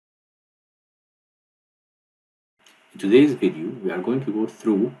In today's video, we are going to go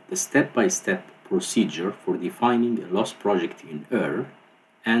through the step-by-step procedure for defining a loss project in EaRL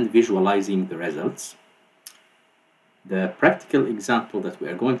and visualizing the results. The practical example that we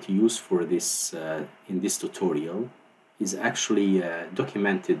are going to use for this in this tutorial is actually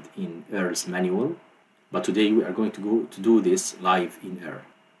documented in EaRL's manual, but today we are going to do this live in EaRL.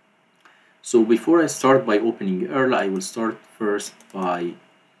 So before I start by opening EaRL, I will start first by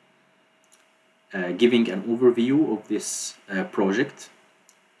giving an overview of this project.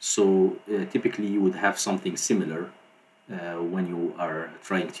 So typically you would have something similar when you are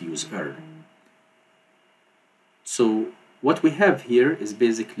trying to use EaRL. So what we have here is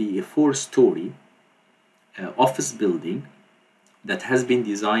basically a 4-story office building that has been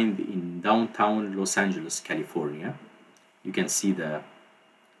designed in downtown Los Angeles, California. You can see the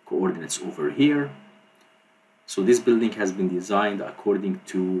coordinates over here. So this building has been designed according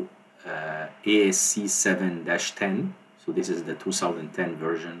to ASC 7-10. So this is the 2010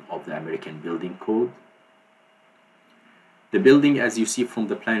 version of the American Building Code. The building, as you see from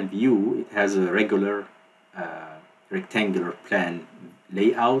the plan view, it has a regular rectangular plan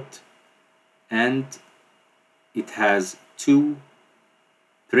layout, and it has 2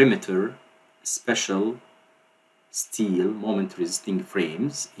 perimeter special steel moment resisting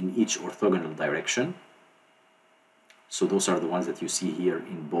frames in each orthogonal direction. So those are the ones that you see here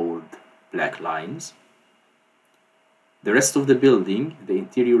in bold black lines. The rest of the building, the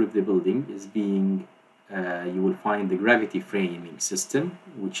interior of the building, is being, you will find the gravity framing system,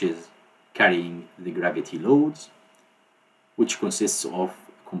 which is carrying the gravity loads, which consists of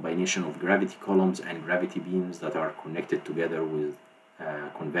a combination of gravity columns and gravity beams that are connected together with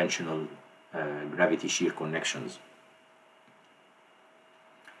conventional gravity shear connections.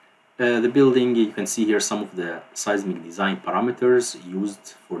 The building, you can see here some of the seismic design parameters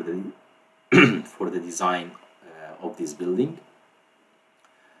used for the for the design of this building.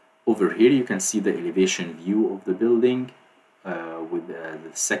 Over here you can see the elevation view of the building with the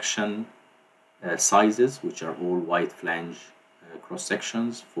section sizes, which are all wide flange cross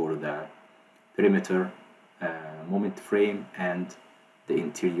sections for the perimeter moment frame and the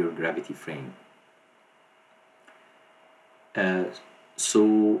interior gravity frame.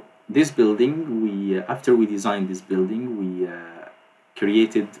 So this building, after we designed this building, we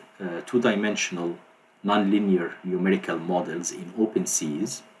created 2-dimensional nonlinear numerical models in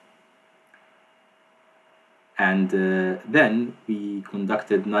OpenSeas, and then we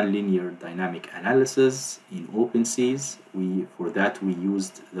conducted nonlinear dynamic analysis in OpenSeas. For that we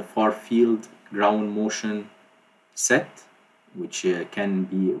used the far field ground motion set, which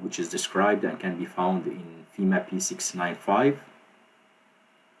is described and can be found in FEMA P695.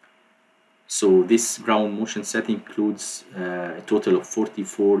 So this ground motion set includes a total of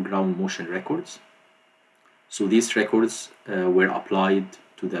 44 ground motion records. So these records were applied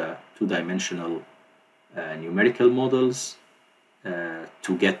to the 2-dimensional numerical models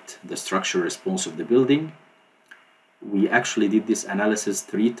to get the structural response of the building. We actually did this analysis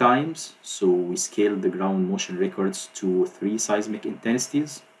 3 times. So we scaled the ground motion records to 3 seismic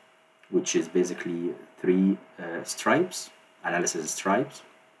intensities, which is basically 3 stripes, analysis stripes.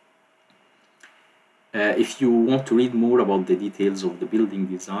 If you want to read more about the details of the building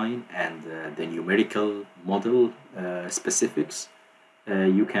design and the numerical model specifics,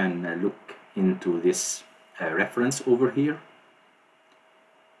 you can look into this reference over here.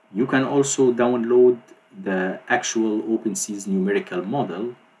 You can also download the actual OpenSeas numerical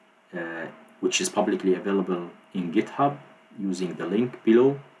model, which is publicly available in GitHub using the link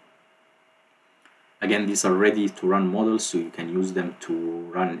below. Again, these are ready to run models, so you can use them to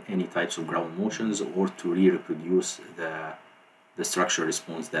run any types of ground motions or to reproduce the structure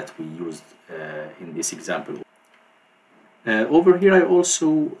response that we used in this example. Over here I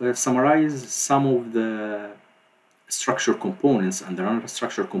also summarize some of the structure components and the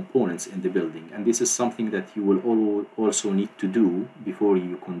non-structure components in the building, and this is something that you will also need to do before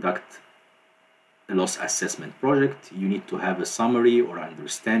you conduct a loss assessment project. You need to have a summary or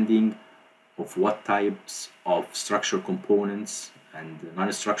understanding of what types of structure components and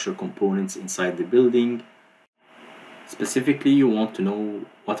non-structure components inside the building. Specifically, you want to know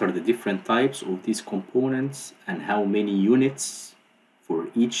what are the different types of these components and how many units for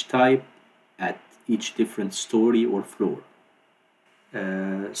each type at each different story or floor.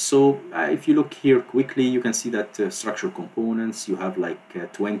 If you look here quickly, you can see that structure components, you have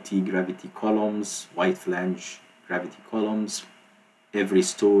like 20 gravity columns, wide flange gravity columns, every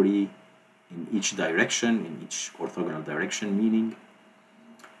story in each direction, in each orthogonal direction, meaning.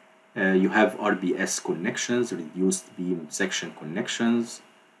 You have RBS connections, reduced beam section connections.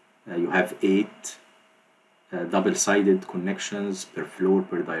 You have 8 double-sided connections per floor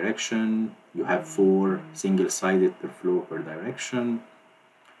per direction. You have 4 single-sided per floor per direction.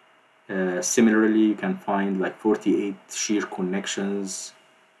 Similarly, you can find like 48 shear connections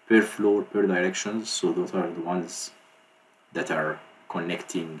per floor per direction. So those are the ones that are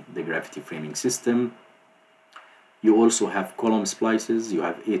connecting the gravity framing system. You also have column splices. You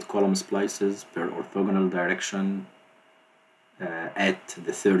have 8 column splices per orthogonal direction at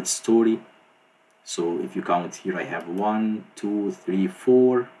the 3rd story. So if you count here, I have 1, 2, 3,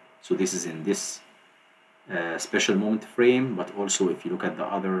 4. So this is in this special moment frame, but also if you look at the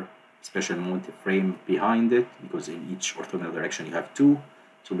other special moment frame behind it, because in each orthogonal direction you have 2.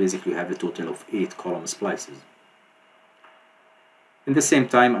 So basically you have a total of 8 column splices. In the same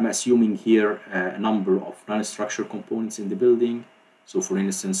time, I'm assuming here a number of non-structural components in the building. So for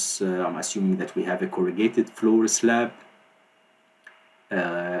instance, I'm assuming that we have a corrugated floor slab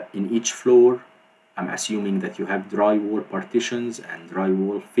in each floor. I'm assuming that you have drywall partitions and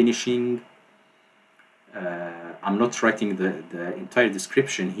drywall finishing. I'm not writing the entire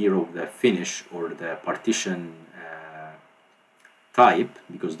description here of the finish or the partition type,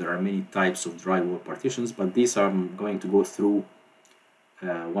 because there are many types of drywall partitions, but these I'm going to go through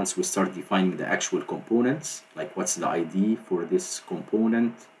once we start defining the actual components, like what's the ID for this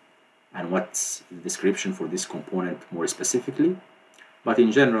component and what's the description for this component more specifically. But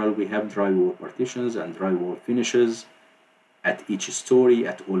in general, we have drywall partitions and drywall finishes at each story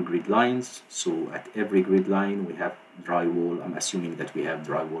at all grid lines. So at every grid line we have drywall. I'm assuming that we have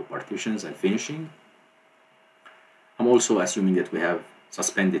drywall partitions and finishing. I'm also assuming that we have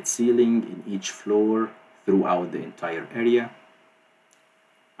suspended ceiling in each floor throughout the entire area.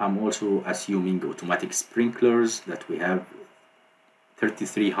 I'm also assuming automatic sprinklers, that we have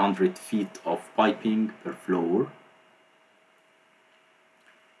 3,300 feet of piping per floor.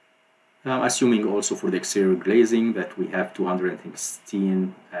 I'm assuming also for the exterior glazing that we have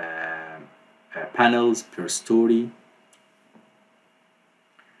 216 panels per story.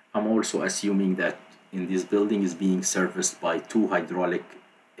 I'm also assuming that in this building is being serviced by 2 hydraulic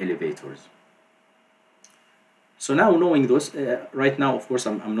elevators. So now knowing those, right now of course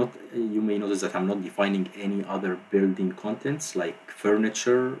I'm not, you may notice that I'm not defining any other building contents like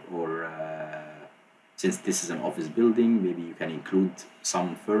furniture or since this is an office building, maybe you can include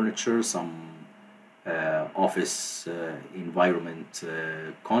some furniture, some office environment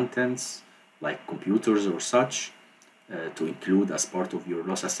contents like computers or such to include as part of your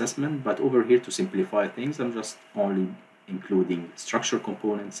loss assessment. But over here, to simplify things, I'm just only including structural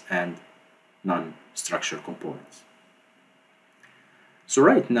components and non-structural components. So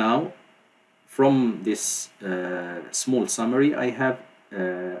right now, from this small summary, I have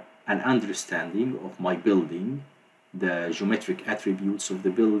an understanding of my building, the geometric attributes of the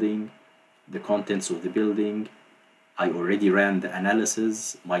building, the contents of the building. I already ran the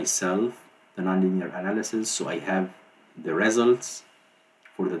analysis myself, the nonlinear analysis, so I have the results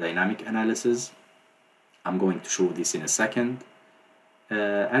for the dynamic analysis. I'm going to show this in a second.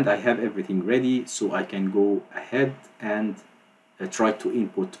 And I have everything ready, so I can go ahead and try to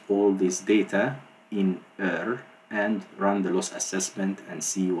input all this data in EaRL and run the loss assessment and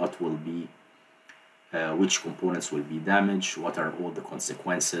see what will be, which components will be damaged, what are all the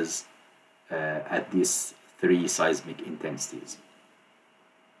consequences at these 3 seismic intensities.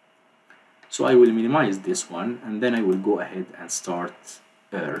 So I will minimize this one and then I will go ahead and start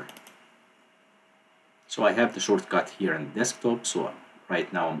EaRL. So I have the shortcut here on the desktop, so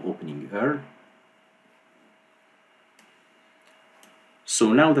right now I'm opening EaRL.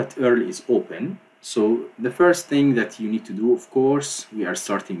 So now that EaRL is open, so the first thing that you need to do, of course, we are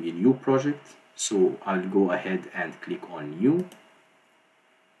starting a new project. So I'll go ahead and click on New.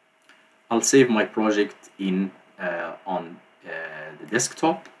 I'll save my project in on the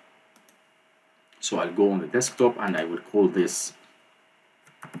desktop. So I'll go on the desktop and I will call this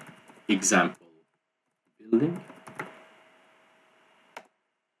example building.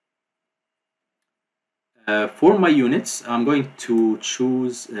 For my units, I'm going to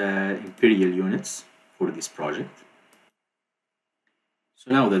choose imperial units for this project.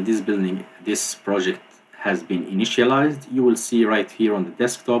 So now that this project has been initialized, you will see right here on the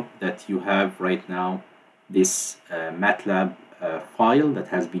desktop that you have right now this MATLAB file that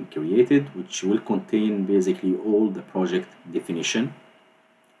has been created, which will contain basically all the project definition.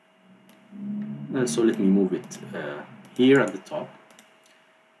 So let me move it here at the top.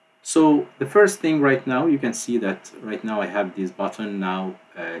 So the first thing right now, you can see that right now I have this button now,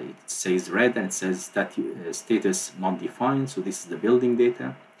 it says red and it says status not defined. So this is the building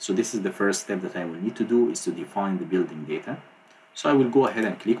data. So this is the first step that I will need to do, is to define the building data. So I will go ahead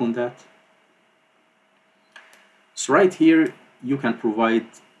and click on that. So right here you can provide,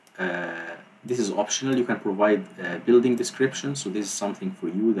 this is optional, you can provide building description. So this is something for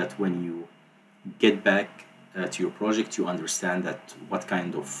you that when you get back to your project, you understand that what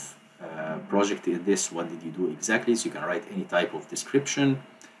kind of project is this, what did you do exactly. So you can write any type of description.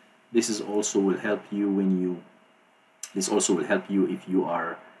 This is also will help you when you, this also will help you if you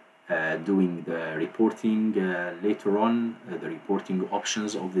are doing the reporting later on, the reporting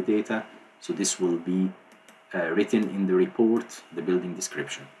options of the data. So this will be written in the report, the building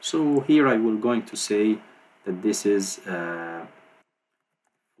description. So here I will going to say that this is a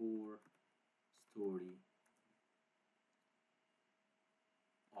 4-story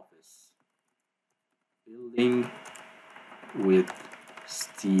office building with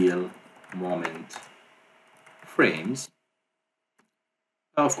steel moment frames.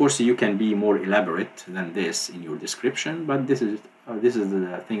 Of course, you can be more elaborate than this in your description, but this is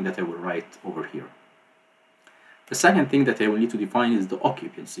the thing that I will write over here. The second thing that I will need to define is the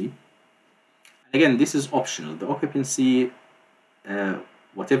occupancy. Again, this is optional. The occupancy,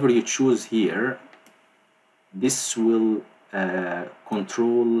 whatever you choose here, this will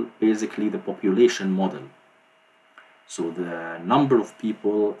control basically the population model. So the number of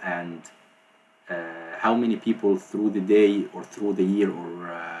people and how many people through the day or through the year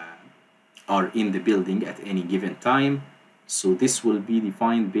or are in the building at any given time. So this will be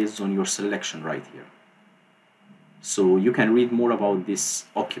defined based on your selection right here. So you can read more about this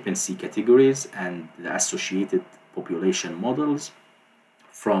occupancy categories and the associated population models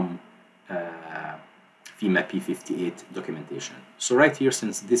from FEMA P58 documentation. So right here,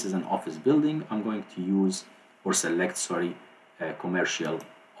 since this is an office building, I'm going to use or select, sorry, commercial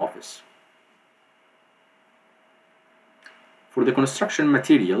office. For the construction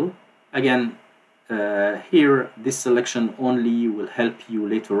material, again, here this selection only will help you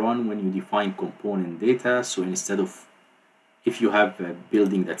later on when you define component data. So instead of, if you have a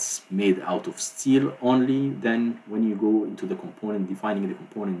building that's made out of steel only, then when you go into the component, defining the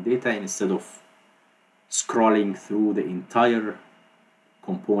component data, instead of scrolling through the entire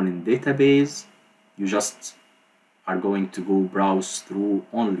component database, you just are going to go browse through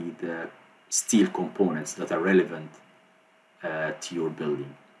only the steel components that are relevant to your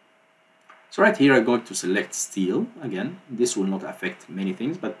building. So right here I'm going to select steel. Again, this will not affect many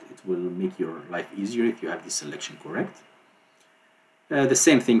things, but it will make your life easier if you have this selection correct. The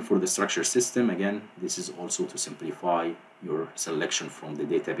same thing for the structure system. Again, this is also to simplify your selection from the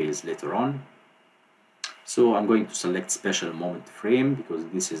database later on. So I'm going to select special moment frame because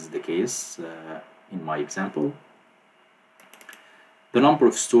this is the case in my example. The number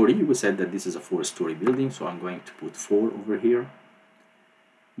of story, we said that this is a 4-story building, so I'm going to put 4 over here.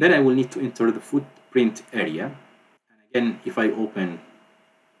 Then I will need to enter the footprint area. And again, if I open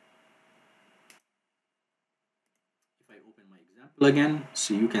my example again,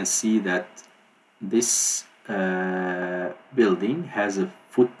 so you can see that this building has a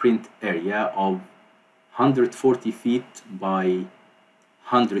footprint area of 140 feet by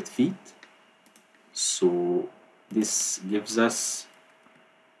 100 feet. So this gives us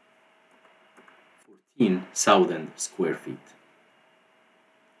 14,000 square feet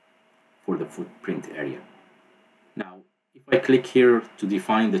for the footprint area. Now, if I click here to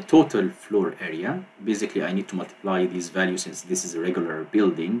define the total floor area, basically I need to multiply these values since this is a regular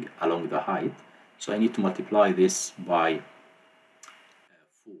building along the height. So I need to multiply this by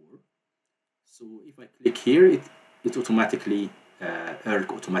 4. So if I click here, it automatically, EaRL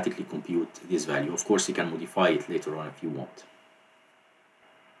automatically compute this value. Of course, you can modify it later on if you want.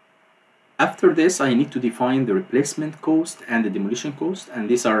 After this, I need to define the replacement cost and the demolition cost, and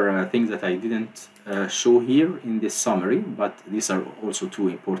these are things that I didn't show here in this summary, but these are also 2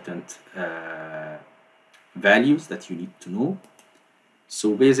 important values that you need to know.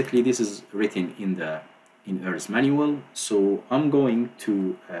 So basically, this is written in EaRL's manual. So I'm going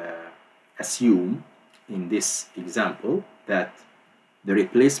to assume in this example that the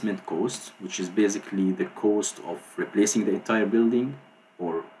replacement cost, which is basically the cost of replacing the entire building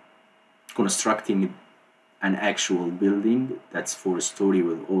or constructing an actual building that's 4-story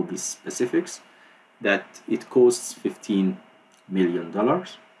with all these specifics, that it costs $15 million. For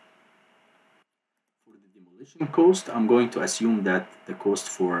the demolition cost, I'm going to assume that the cost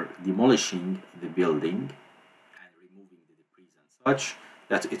for demolishing the building and removing the debris and such,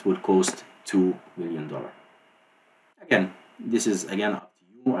 that it will cost $2 million. Again, this is again up to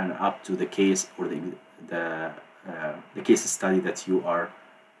you and up to the case or the case study that you are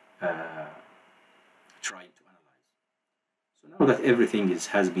trying to analyze. So now that everything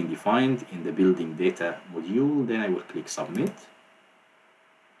has been defined in the building data module, then I will click submit.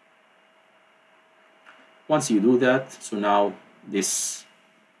 Once you do that, so now this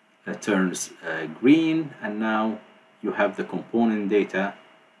turns green, and now you have the component data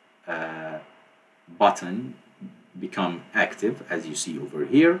button become active, as you see over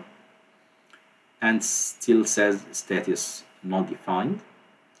here, and still says status not defined.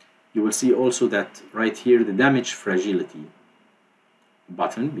 You will see also that right here the damage fragility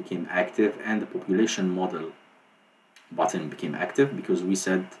button became active and the population model button became active, because we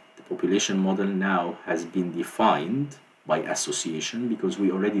said the population model now has been defined by association, because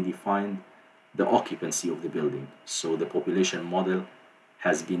we already defined the occupancy of the building. So the population model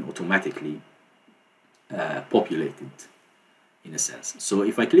has been automatically populated in a sense. So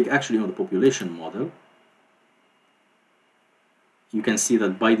if I click actually on the population model, you can see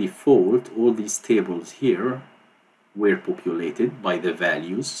that by default all these tables here were populated by the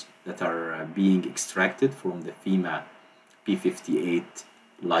values that are being extracted from the FEMA P58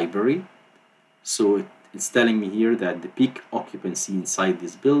 library. So it's telling me here that the peak occupancy inside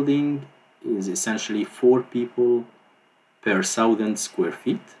this building is essentially 4 people per 1,000 square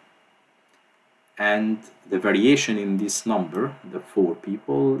feet, and the variation in this number, the 4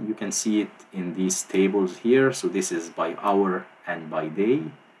 people, you can see it in these tables here. So this is by hour and by day,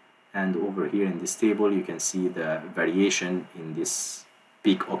 and over here in this table you can see the variation in this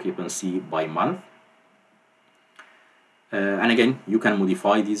peak occupancy by month. And again, you can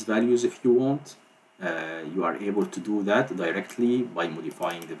modify these values if you want. You are able to do that directly by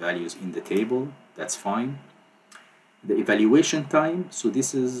modifying the values in the table. That's fine. The evaluation time, so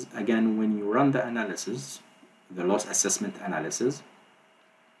this is again when you run the analysis, the loss assessment analysis.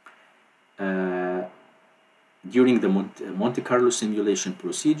 During the Monte-Carlo simulation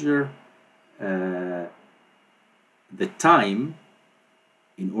procedure, the time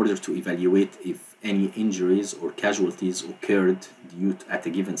in order to evaluate if any injuries or casualties occurred due to, at a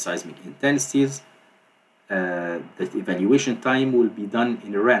given seismic intensities, that evaluation time will be done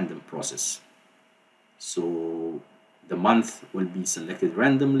in a random process. So the month will be selected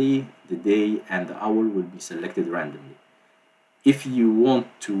randomly, the day and the hour will be selected randomly. If you want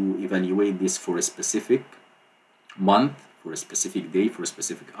to evaluate this for a specific month, for a specific day, for a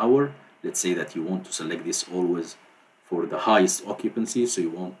specific hour, let's say that you want to select this always for the highest occupancy, so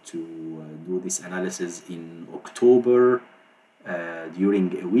you want to do this analysis in October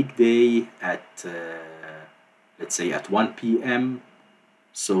during a weekday at let's say at 1 p.m.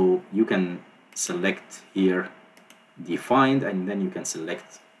 So you can select here defined, and then you can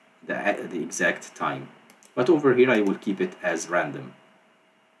select the exact time. But over here I will keep it as random.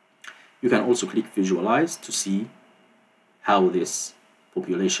 You can also click visualize to see how this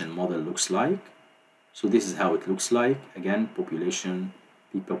population model looks like. So this is how it looks like. Again, population,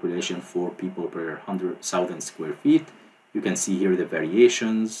 peak population, 4 people per 100,000 square feet. You can see here the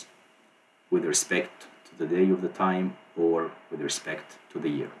variations with respect to the day of the time or with respect to the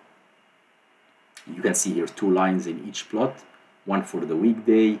year. You can see here 2 lines in each plot, one for the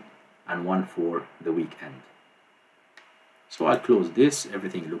weekday and one for the weekend. So I'll close this,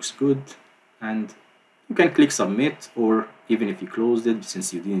 everything looks good, and you can click submit, or even if you closed it,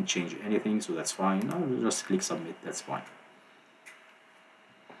 since you didn't change anything, so that's fine, I'll just click submit, that's fine.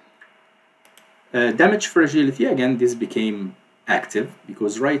 Damage fragility, again, this became active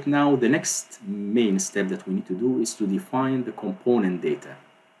because right now the next main step that we need to do is to define the component data.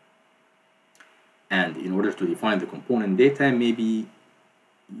 And in order to define the component data, maybe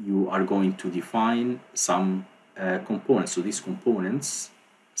you are going to define some components. So these components,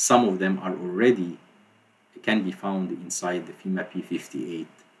 some of them are already can be found inside the FEMA P58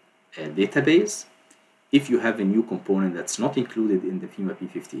 database. If you have a new component that's not included in the FEMA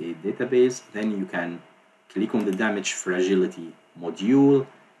P58 database, then you can click on the damage fragility module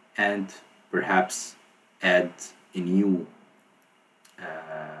and perhaps add a new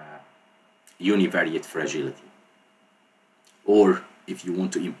univariate fragility. Or if you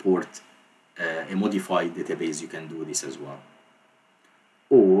want to import a modified database, you can do this as well.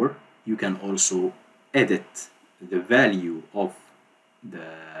 Or you can also edit the value of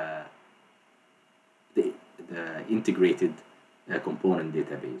the integrated component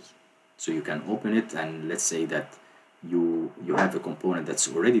database. So you can open it, and let's say that you have a component that's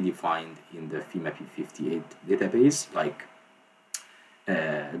already defined in the FEMA P58 database, like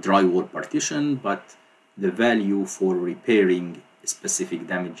drywall partition, but the value for repairing a specific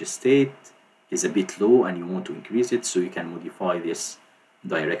damage state is a bit low and you want to increase it, so you can modify this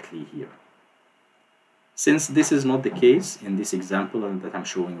directly here. Since this is not the case in this example that I'm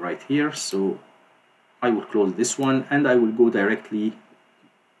showing right here, so I will close this one and I will go directly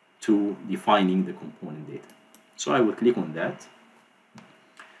to defining the component data. So I will click on that.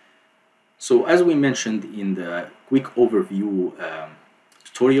 So as we mentioned in the quick overview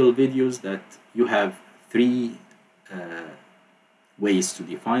tutorial videos, that you have three ways to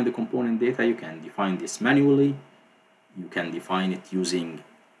define the component data. You can define this manually, you can define it using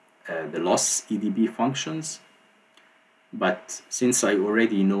the loss EDB functions, but since I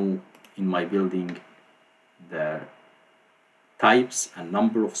already know in my building the types and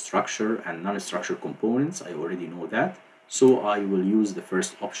number of structure and non-structure components, I already know that, so I will use the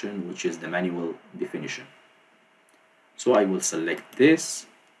first option, which is the manual definition. So I will select this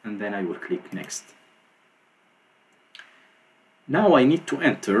and then I will click next. Now I need to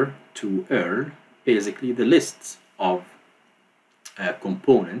enter to EaRL basically the lists of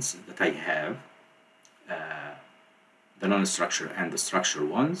components that I have, the non-structure and the structure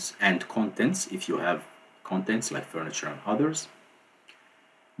ones, and contents if you have contents like furniture and others.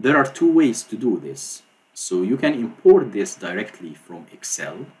 There are two ways to do this. So you can import this directly from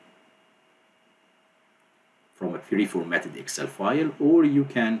Excel, from a pre-formatted Excel file, or you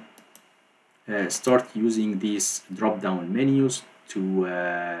can start using these drop-down menus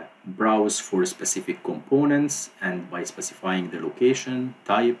to browse for specific components, and by specifying the location,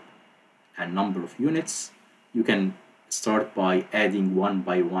 type, and number of units, you can start by adding one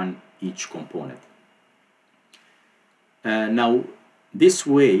by one each component. Now, this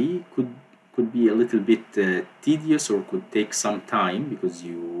way could be a little bit tedious, or could take some time, because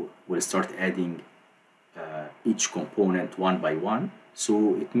you will start adding each component one by one.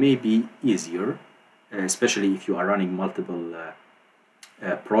 So it may be easier, especially if you are running multiple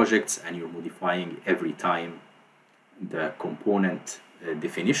projects and you're modifying every time the component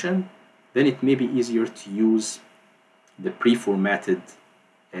definition, then it may be easier to use the pre-formatted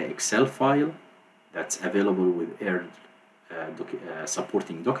Excel file that's available with EaRL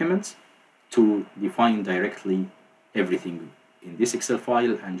supporting documents, to define directly everything in this Excel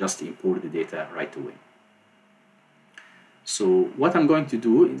file and just import the data right away. So what I'm going to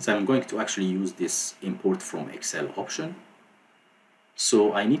do is I'm going to actually use this import from Excel option.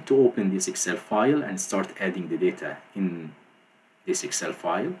 So I need to open this Excel file and start adding the data in this Excel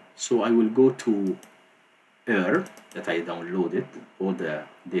file. So I will go to EaRL that I downloaded, all the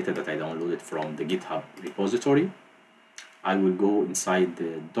data that I downloaded from the GitHub repository. I will go inside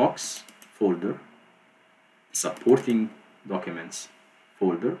the docs folder, supporting documents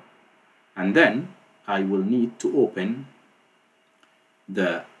folder, and then I will need to open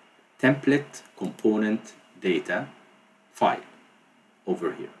the template component data file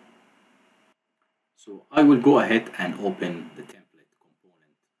over here. So I will go ahead and open the template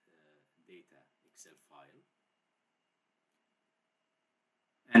component data Excel file.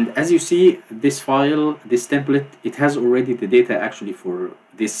 And as you see, this file, this template, it has already the data actually for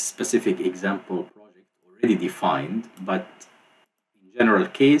this specific example project already defined, but in general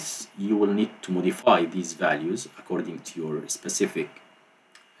case, you will need to modify these values according to your specific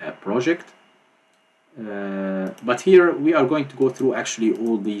project. But here we are going to go through actually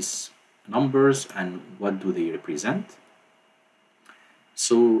all these numbers and what do they represent.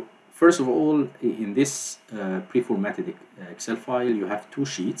 So first of all, in this pre-formatted Excel file, you have two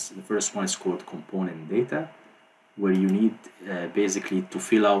sheets. The first one is called component data, where you need basically to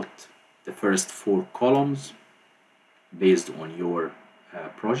fill out the first 4 columns based on your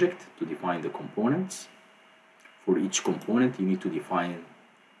project to define the components. For each component, you need to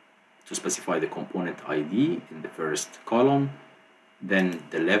specify the component ID in the first column, then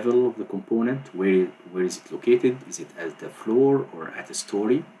the level of the component, where is it located, is it at the floor or at a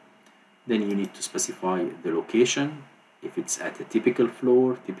story. Then you need to specify the location, if it's at a typical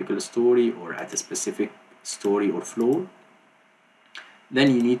floor, typical story, or at a specific story or floor.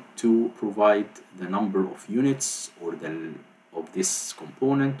 Then you need to provide the number of units or of this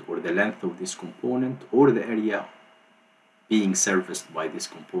component, or the length of this component, or the area being serviced by this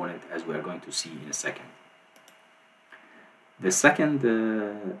component, as we are going to see in a second. The second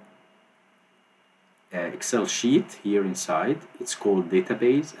Excel sheet here inside, it's called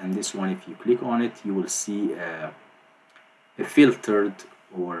database, and this one, if you click on it, you will see a filtered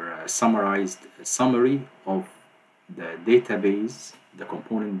or a summarized summary of the database, the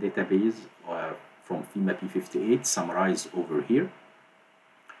component database from FEMA P58 summarized over here.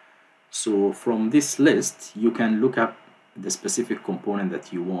 So from this list, you can look up the specific component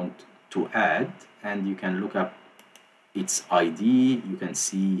that you want to add, and you can look up its ID. You can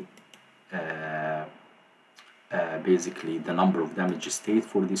see basically the number of damage state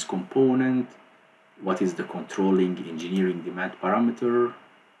for this component, what is the controlling engineering demand parameter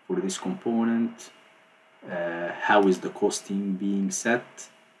for this component, how is the costing being set,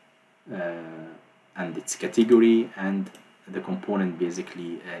 and its category, and the component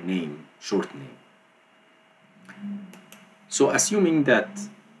basically name, short name. So assuming that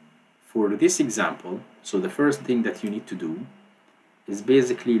for this example, so the first thing that you need to do is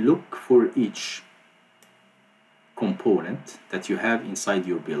basically look for each component that you have inside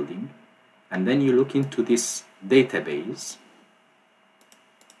your building, and then you look into this database.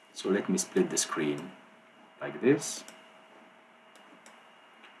 So let me split the screen like this.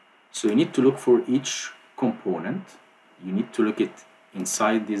 So you need to look for each component. You need to look it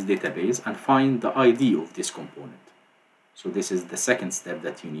inside this database and find the ID of this component. So this is the second step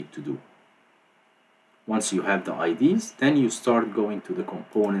that you need to do. Once you have the IDs, then you start going to the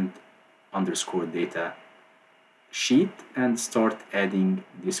component underscore data sheet and start adding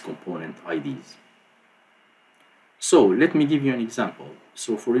this component IDs. So let me give you an example.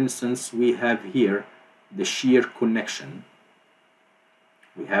 So for instance, we have here the shear connection.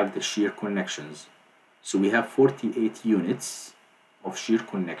 We have the shear connections. So we have 48 units of shear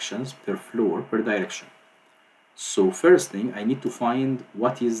connections per floor per direction. So first thing, I need to find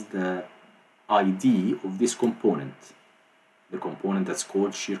what is the ID of this component, the component that's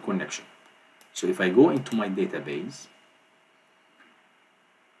called shear connection. So if I go into my database,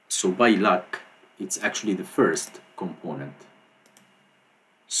 so by luck, it's actually the first component.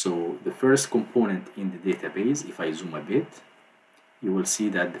 So the first component in the database, if I zoom a bit, you will see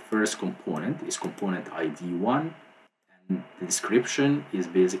that the first component is component ID 1, and the description is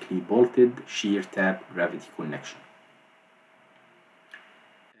basically bolted shear tap gravity connection.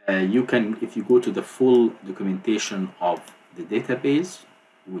 You can, if you go to the full documentation of the database,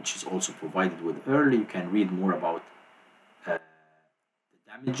 which is also provided with EaRL, you can read more about the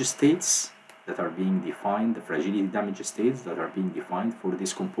damage states that are being defined, the fragility damage states that are being defined for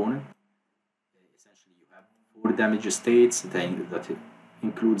this component. Essentially, you have 4 damage states that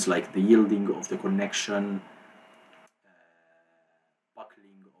includes like the yielding of the connection,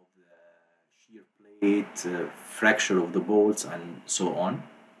 buckling of the shear plate, fracture of the bolts, and so on.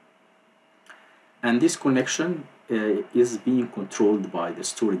 And this connection is being controlled by the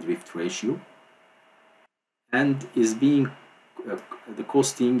story drift ratio, and is being the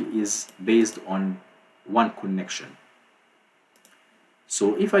costing is based on one connection.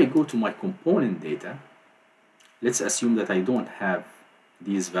 So if I go to my component data, let's assume that I don't have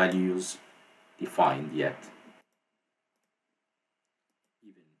these values defined yet.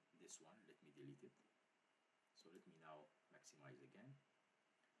 Even this one, let me delete it. So let me now maximize again.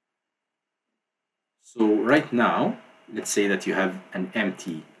 So right now, let's say that you have an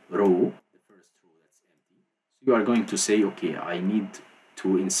empty row, the first row that's empty. So you are going to say, okay, I need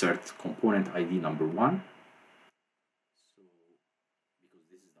to insert component ID number 1. So because this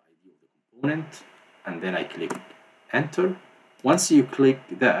is the ID of the component, and then I click enter. Once you click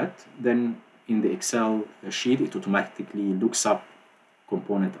that, then in the Excel sheet, it automatically looks up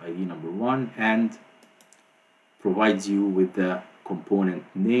component ID number 1 and provides you with the component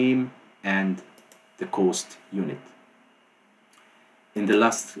name and the cost unit. In the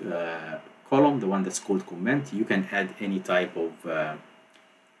last column, the one that's called comment, you can add any type of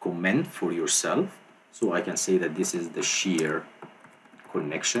comment for yourself. So I can say that this is the shear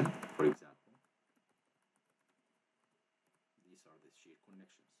connection, for example. These are the shear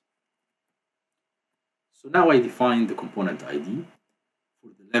connections. So now I define the component ID. For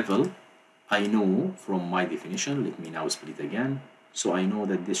the level, I know from my definition, let me now split again. So I know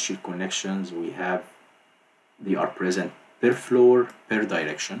that these shear connections they are present per floor, per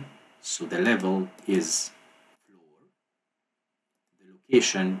direction. So the level is floor. The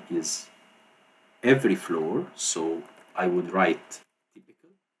location is every floor. So I would write typical.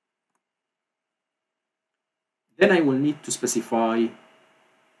 Then I will need to specify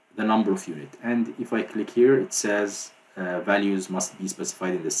the number of units. And if I click here, it says values must be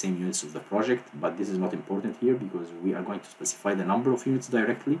specified in the same units of the project, but this is not important here because we are going to specify the number of units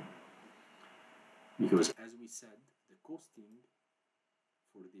directly, because as we said, the costing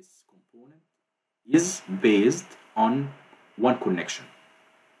for this component is based on one connection.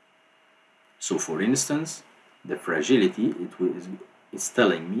 So for instance, the fragility, it's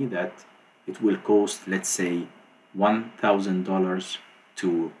telling me that it will cost, let's say, $1,000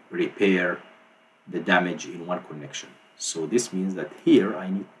 to repair the damage in one connection. So this means that here I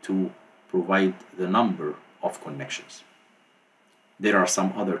need to provide the number of connections. There are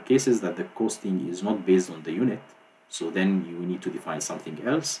some other cases that the costing is not based on the unit, so then you need to define something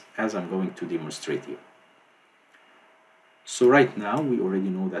else, as I'm going to demonstrate here. So right now we already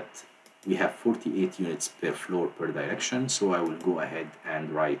know that we have 48 units per floor per direction, so I will go ahead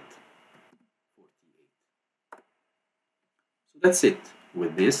and write 48. So that's it.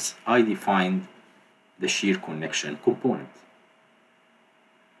 With this, I defined the shear connection component.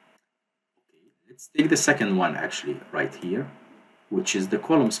 Let's take the second one actually right here, which is the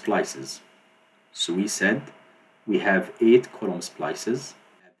column splices. So we said we have 8 column splices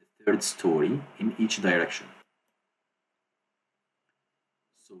at the third story in each direction.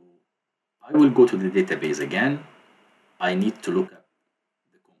 So I will go to the database again. I need to look up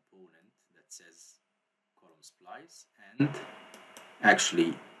the component that says column splice, and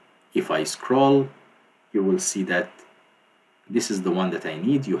actually if I scroll, you will see that this is the one that I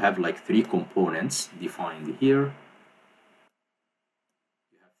need. You have like 3 components defined here.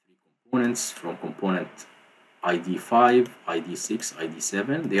 You have 3 components from component ID 5, ID 6, ID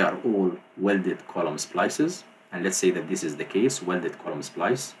 7. They are all welded column splices. And let's say that this is the case, welded column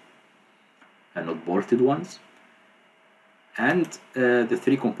splice and not bolted ones. And the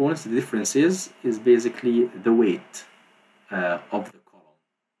 3 components, the difference is basically the weight of the column,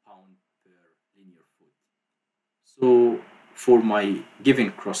 pound per linear foot. So for my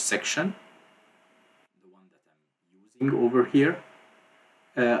given cross section, the one that I'm using over here,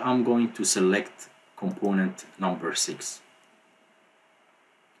 I'm going to select component number 6.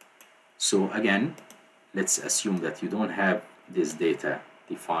 So again, let's assume that you don't have this data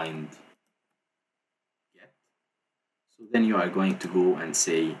defined yet. So then you are going to go and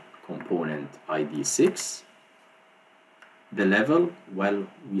say component ID 6. The level, well,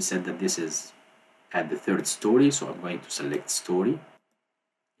 we said that this is at the third story, so I'm going to select story.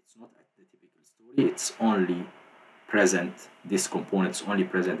 It's not at the typical story, it's only present, this component is only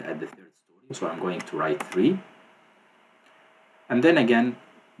present at the third story, so I'm going to write 3. And then again,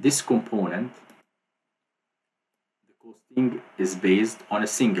 this component, the costing is based on a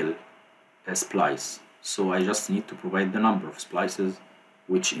single splice, so I just need to provide the number of splices,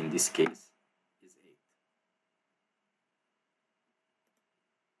 which in this case is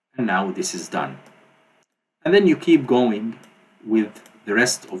 8. And now this is done. And then you keep going with the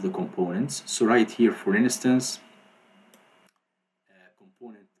rest of the components. So right here, for instance,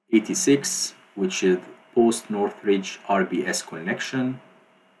 component 86, which is post Northridge RBS connection,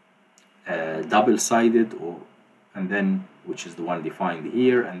 double-sided, and then which is the one defined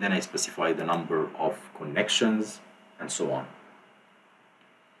here, and then I specify the number of connections and so on.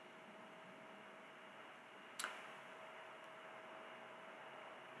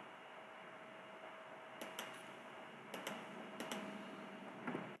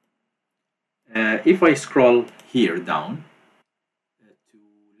 If I scroll here down to,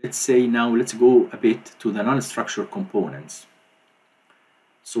 let's say now, let's go a bit to the non-structured components.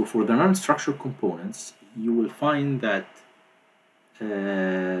 So for the non-structured components, you will find that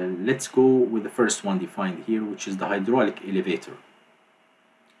let's go with the first one defined here, which is the hydraulic elevator.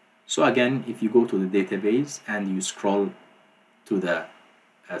 So again, if you go to the database and you scroll to the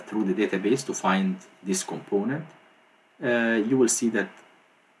through the database to find this component, you will see that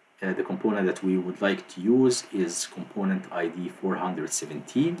the component that we would like to use is component ID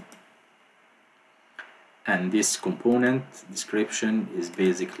 417. And this component description is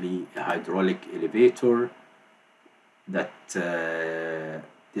basically a hydraulic elevator that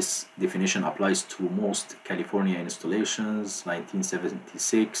this definition applies to most California installations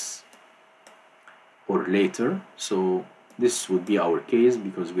 1976 or later. So this would be our case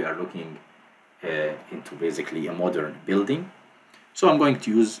because we are looking into basically a modern building. So I'm going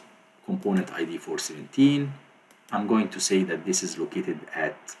to use component ID 417. I'm going to say that this is located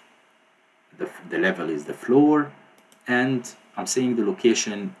at the level is the floor, and I'm saying the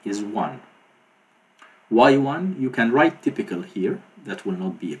location is 1. Why 1? You can write typical here, that will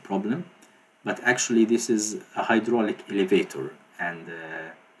not be a problem, but actually this is a hydraulic elevator, and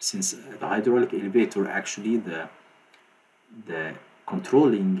since the hydraulic elevator actually the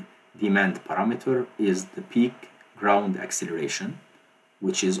controlling demand parameter is the peak ground acceleration,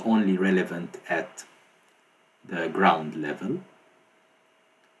 which is only relevant at the ground level.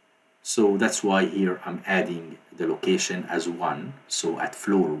 So that's why here I'm adding the location as 1, so at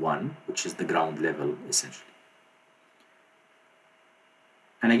floor 1, which is the ground level essentially.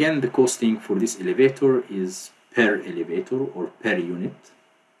 And again, the costing for this elevator is per elevator or per unit.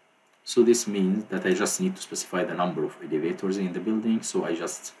 So this means that I just need to specify the number of elevators in the building, so I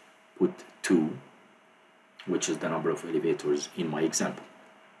just put 2, which is the number of elevators in my example.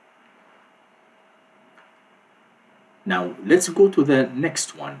 Now let's go to the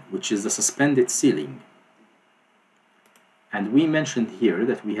next one, which is the suspended ceiling. And we mentioned here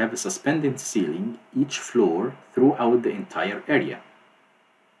that we have a suspended ceiling each floor throughout the entire area.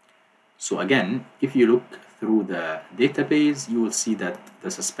 So again, if you look through the database, you will see that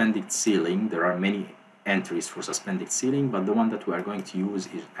the suspended ceiling, there are many entries for suspended ceiling, but the one that we are going to use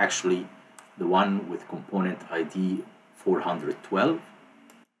is actually the one with component ID 412.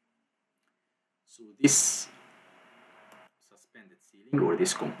 So this suspended ceiling or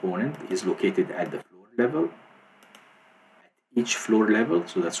this component is located at the floor level, at each floor level.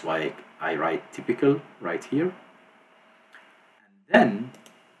 So that's why I write typical right here. And then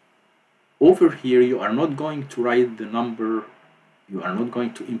over here, you are not going to write the number, you are not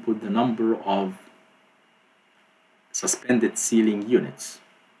going to input the number of suspended ceiling units,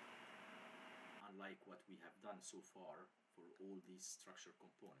 unlike what we have done so far for all these structure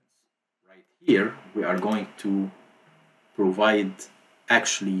components. Right here, we are going to provide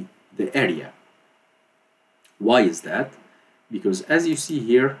actually the area. Why is that? Because as you see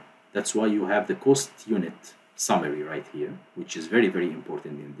here, that's why you have the cost unit summary right here, which is very, very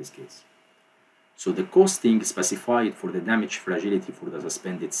important in this case. So the costing specified for the damage fragility for the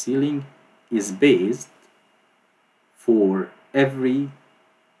suspended ceiling is based for every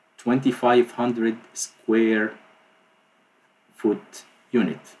 2,500 square foot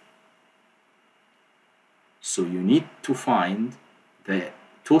unit. So you need to find the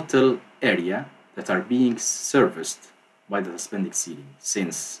total area that are being serviced by the suspended ceiling,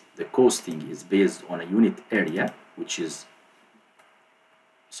 since the costing is based on a unit area, which is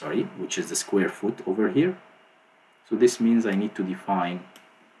the square foot over here. So this means I need to define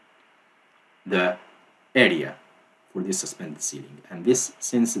the area for this suspended ceiling. And this,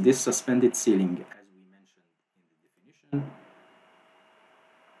 since this suspended ceiling, as we mentioned in the definition,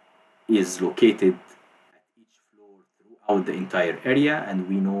 is located at each floor throughout the entire area, and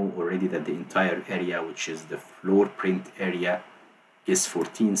we know already that the entire area, which is the floor print area, is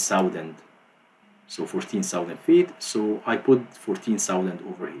 14,000. So 14,000 feet, so I put 14,000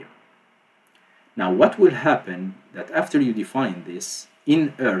 over here. Now what will happen that after you define this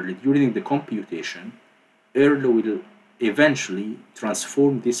in EaRL during the computation, EaRL will eventually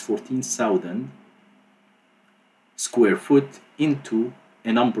transform this 14,000 square foot into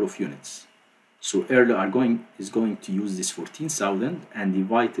a number of units. So EaRL is going to use this 14,000 and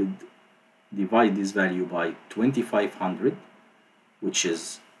divide this value by 2,500, which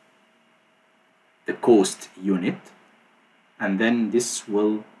is the cost unit, and then this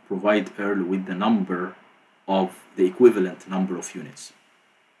will provide EaRL with the number of the equivalent number of units.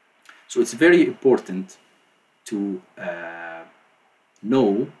 So it's very important to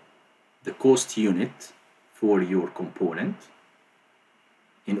know the cost unit for your component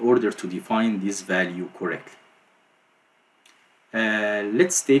in order to define this value correctly.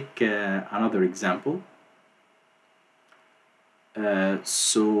 Let's take another example.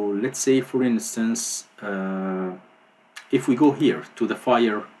 So let's say, for instance, if we go here to the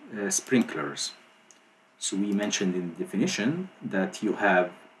fire sprinklers. So we mentioned in the definition that you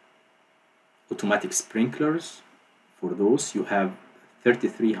have automatic sprinklers. For those, you have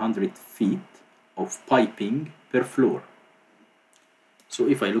 3,300 feet of piping per floor. So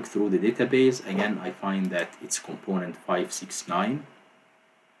if I look through the database, again, I find that it's component 569.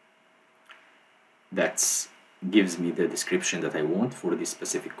 That gives me the description that I want for this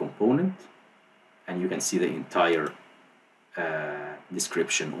specific component. And you can see the entire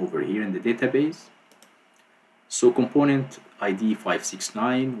description over here in the database. So component ID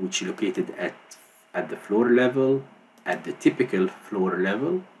 569, which is located at the floor level, at the typical floor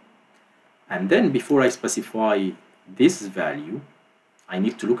level. And then before I specify this value, I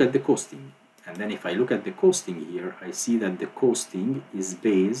need to look at the costing. And then if I look at the costing here, I see that the costing is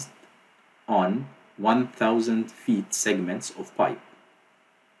based on 1,000 feet segments of pipe.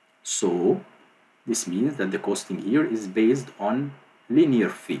 So this means that the costing here is based on linear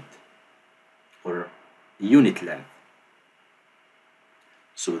feet or unit length.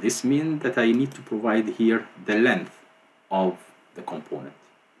 So this means that I need to provide here the length of the component.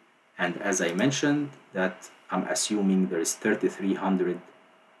 And as I mentioned, that I'm assuming there is 3,300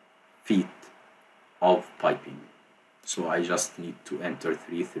 feet of piping. So I just need to enter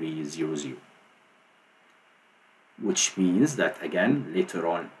 3,300. Which means that again, later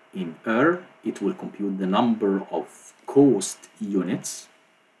on in EaRL, it will compute the number of cost units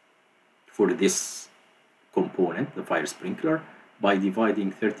for this component, the fire sprinkler, by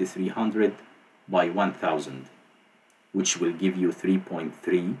dividing 3,300 by 1,000, which will give you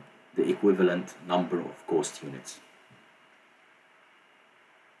 3.3, the equivalent number of cost units.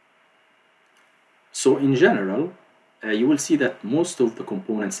 So in general, you will see that most of the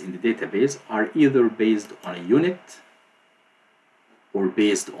components in the database are either based on a unit, or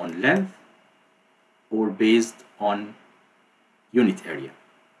based on length, or based on unit area.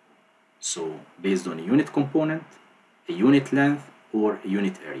 So based on a unit component, a unit length, or a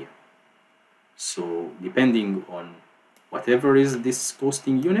unit area. So depending on whatever is this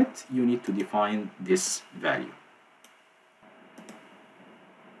costing unit, you need to define this value.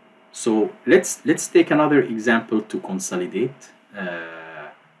 So let's take another example to consolidate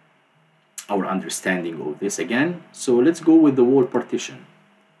our understanding of this again. So let's go with the wall partition.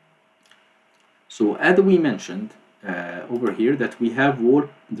 So as we mentioned over here, that we have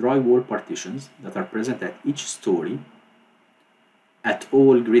dry wall partitions that are present at each story at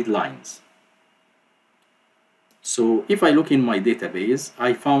all grid lines. So if I look in my database,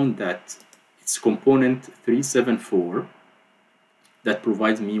 I found that it's component 374 that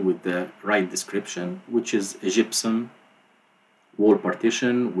provides me with the right description, which is a gypsum wall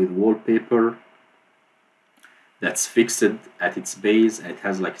partition with wallpaper that's fixed at its base, and it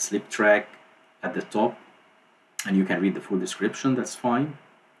has like a slip track at the top, and you can read the full description. That's fine.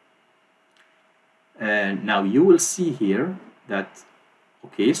 And now you will see here that,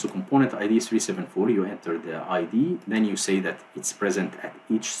 okay, so component ID 374, you enter the ID, then you say that it's present at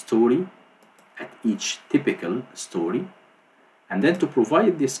each story, at each typical story. And then to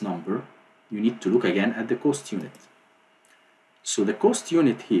provide this number, you need to look again at the cost unit. So the cost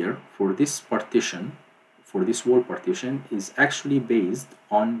unit here for this partition, for this wall partition, is actually based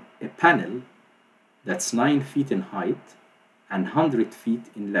on a panel that's 9 feet in height and 100 feet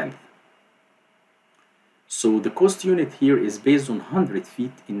in length. So the cost unit here is based on 100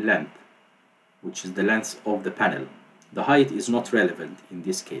 feet in length, which is the length of the panel. The height is not relevant in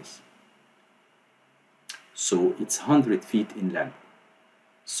this case. So it's 100 feet in length.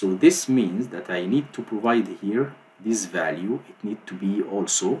 So this means that I need to provide here this value. It needs to be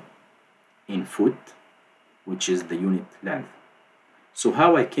also in foot, which is the unit length. So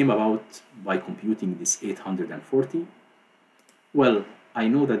how I came about by computing this 840? Well, I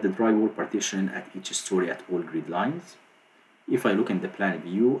know that the dry wall partition at each story at all grid lines. If I look in the plan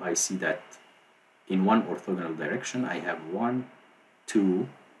view, I see that in one orthogonal direction I have 1, 2,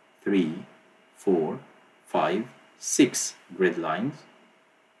 3, 4, 5, 6 grid lines.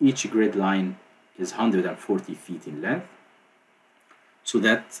 Each grid line is 140 feet in length. So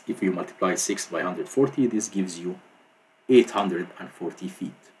that if you multiply 6 by 140, this gives you 840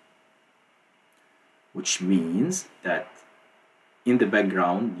 feet. Which means that in the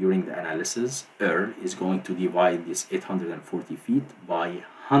background during the analysis, EaRL is going to divide this 840 feet by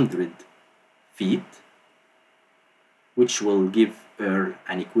 100 feet, which will give EaRL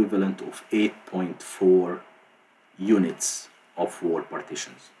an equivalent of 8.4 units of wall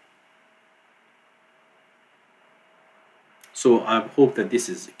partitions. So I hope that this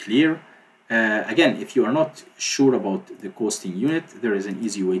is clear. Again, if you are not sure about the costing unit, there is an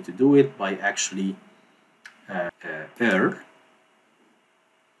easy way to do it by actually EaRL.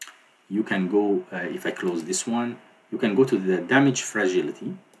 You can go, if I close this one, you can go to the damage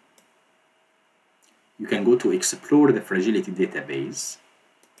fragility. You can go to explore the fragility database.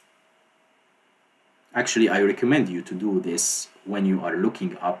 Actually, I recommend you to do this when you are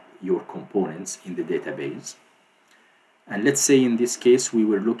looking up your components in the database. And let's say in this case we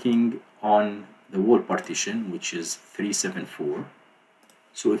were looking on the wall partition, which is 374.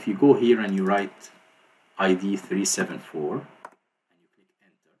 So if you go here and you write ID 374 and you click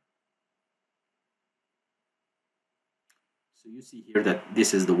enter, so you see here that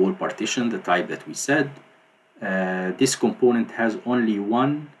this is the wall partition, the type that we said. This component has only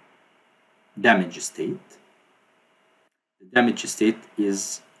one damage state. The damage state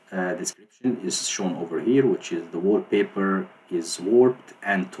is description is shown over here, which is the wallpaper is warped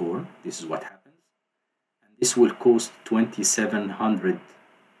and torn. This is what happens, and this will cost $2,700.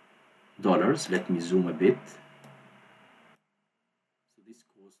 Let me zoom a bit. So this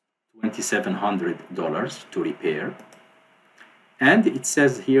costs $2,700 to repair, and it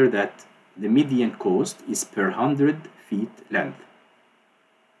says here that the median cost is per 100 feet length.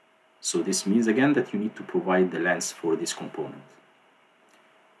 So this means again that you need to provide the length for this component.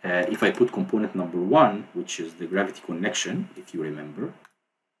 If I put component number 1, which is the gravity connection, if you remember,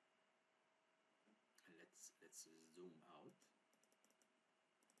 let's zoom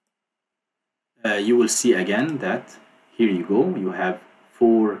out. You will see again that here you go, you have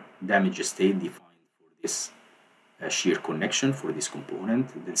 4 damage state defined for this shear connection for this component.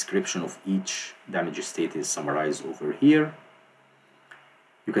 The description of each damage state is summarized over here.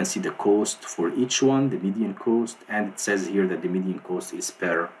 You can see the cost for each one, the median cost, and it says here that the median cost is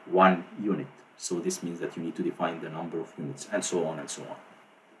per 1 unit. So this means that you need to define the number of units, and so on and so on.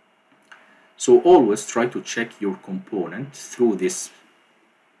 So always try to check your component through this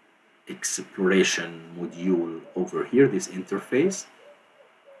exploration module over here, this interface,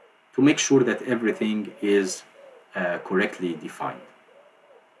 to make sure that everything is correctly defined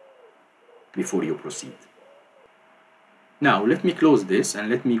before you proceed. Now let me close this and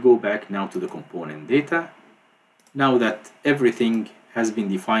let me go back now to the component data. Now that everything has been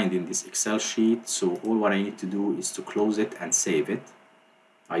defined in this Excel sheet, so all what I need to do is to close it and save it.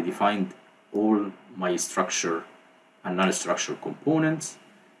 I defined all my structure and non-structure components.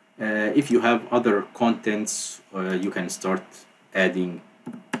 If you have other contents, you can start adding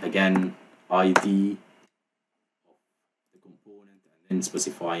again ID of the component and then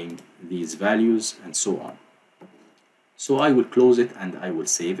specifying these values and so on. So I will close it and I will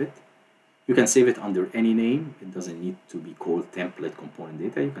save it. You can save it under any name. It doesn't need to be called template component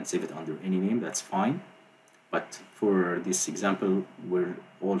data. You can save it under any name, that's fine. But for this example, we're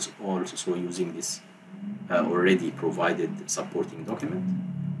also using this already provided supporting document.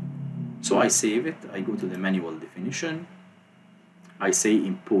 So I save it, I go to the manual definition, I say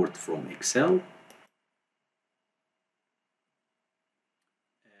import from Excel,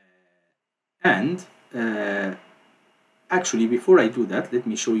 and actually before I do that, let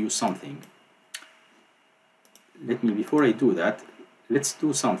me show you something. Before I do that, let's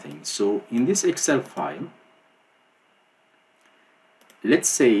do something. So in this Excel file, let's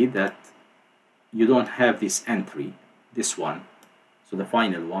say that you don't have this entry, this one, so the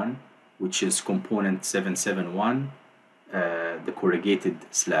final one, which is component 771, the corrugated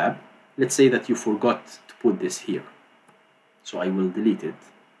slab. Let's say that you forgot to put this here. So I will delete it.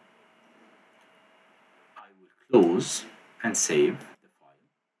 I will close and save the file.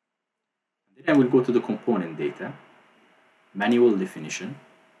 And then I will go to the component data, manual definition,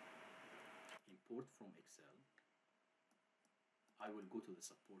 import from Excel. I will go to the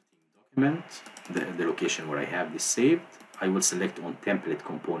supporting document, the location where I have this saved. I will select on template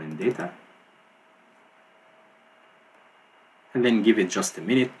component data and then give it just a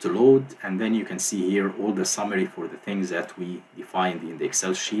minute to load, and then you can see here all the summary for the things that we defined in the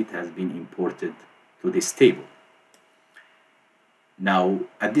Excel sheet has been imported to this table. Now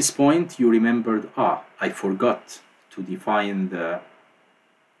at this point you remembered, I forgot to define the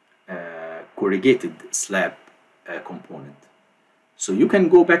corrugated slab component. So you can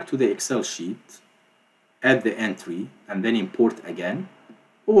go back to the Excel sheet, add the entry and then import again,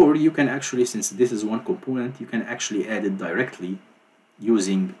 or you can actually, since this is one component, you can actually add it directly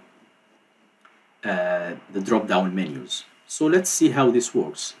using the drop-down menus. So let's see how this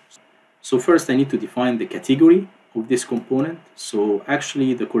works. So first I need to define the category of this component. So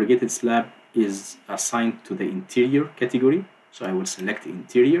actually the corrugated slab is assigned to the interior category, so I will select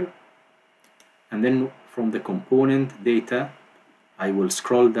interior, and then from the component data I will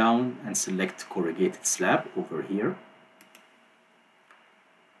scroll down and select corrugated slab over here.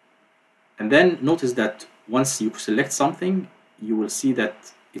 And then notice that once you select something, you will see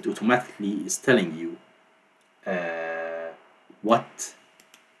that it automatically is telling you what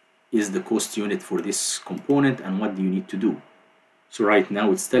is the cost unit for this component and what do you need to do. So right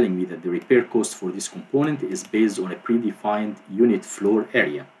now it's telling me that the repair cost for this component is based on a predefined unit floor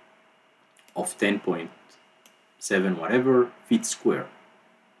area of 10.7 whatever feet square.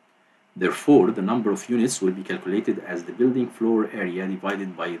 Therefore, the number of units will be calculated as the building floor area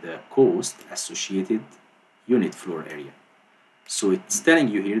divided by the cost associated unit floor area. So it's telling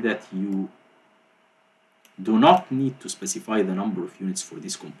you here that you do not need to specify the number of units for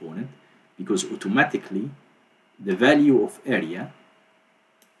this component, because automatically the value of area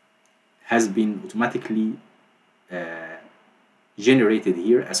has been automatically generated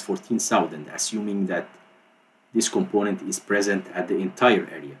here as 14,000, assuming that this component is present at the entire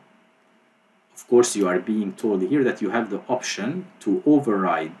area. Of course, you are being told here that you have the option to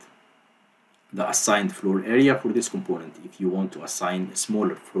override the assigned floor area for this component if you want to assign a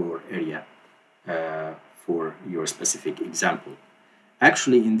smaller floor area for your specific example.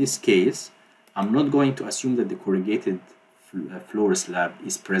 Actually, in this case, I'm not going to assume that the corrugated floor slab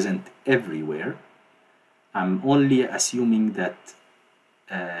is present everywhere. I'm only assuming that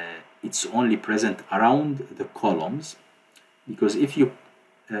it's only present around the columns, because if you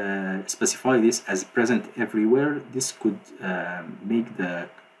specify this as present everywhere, this could make the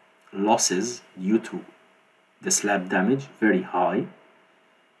losses due to the slab damage very high,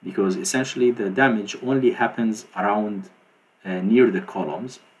 because essentially the damage only happens around near the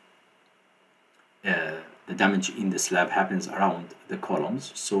columns. The damage in the slab happens around the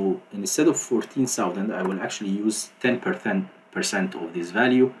columns. So instead of 14,000, I will actually use 10% of this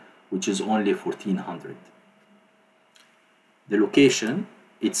value, which is only 1,400. The location,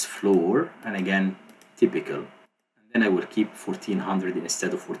 it's floor, and again typical, and then I will keep 1,400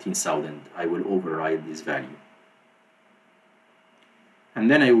 instead of 14,000. I will override this value, and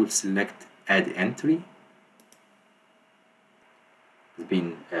then I will select add entry. It's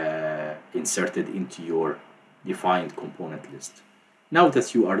been inserted into your defined component list. Now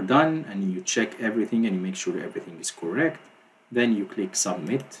that you are done and you check everything and you make sure everything is correct, Then you click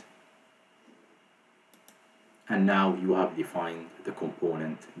submit, and now you have defined the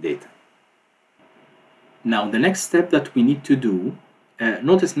component data. Now the next step that we need to do,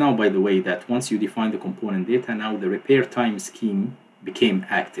 notice now by the way that once you define the component data, now the repair time scheme became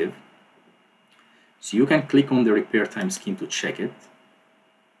active. So you can click on the repair time scheme to check it.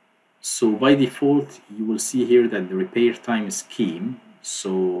 So by default, you will see here that the repair time scheme,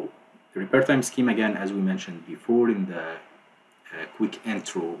 so the repair time scheme, again, as we mentioned before in the quick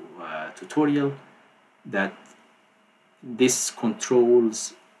intro tutorial, that this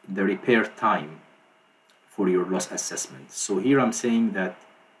controls the repair time for your loss assessment. So here I'm saying that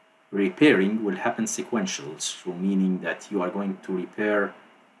repairing will happen sequential, so meaning that you are going to repair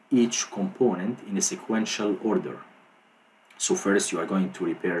each component in a sequential order. So first you are going to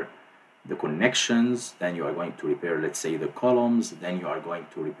repair the connections, then you are going to repair, let's say, the columns, then you are going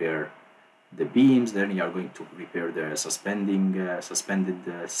to repair the beams, then you are going to repair the suspended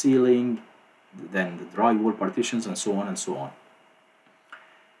ceiling, then the drywall partitions, and so on and so on.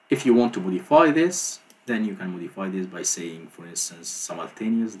 If you want to modify this, then you can modify this by saying, for instance,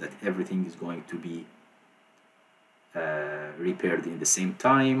 simultaneous, that everything is going to be repaired in the same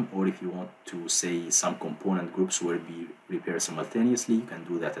time, or if you want to say some component groups will be repaired simultaneously, you can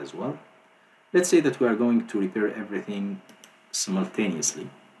do that as well. Let's say that we are going to repair everything simultaneously.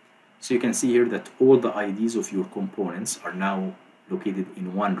 So you can see here that all the IDs of your components are now located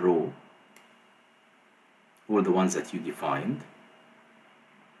in one row, all the ones that you defined.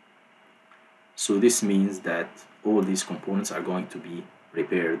 So this means that all these components are going to be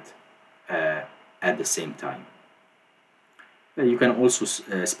repaired at the same time. You can also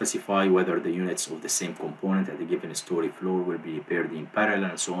specify whether the units of the same component at a given story floor will be repaired in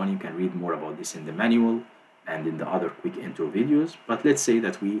parallel and so on. You can read more about this in the manual and in the other quick intro videos. But let's say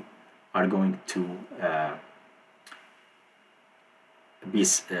that we are going to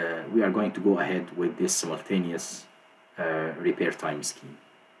go ahead with this simultaneous repair time scheme.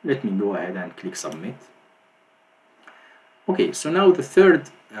 Let me go ahead and click submit. Okay, so now the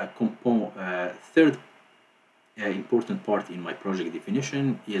third important part in my project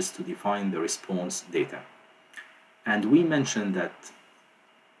definition is to define the response data. And we mentioned that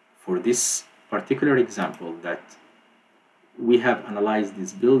for this particular example that we have analyzed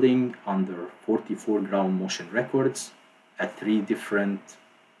this building under 44 ground motion records at 3 different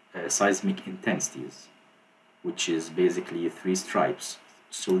seismic intensities, which is basically 3 stripes.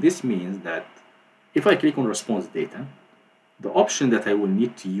 So this means that if I click on response data, the option that I will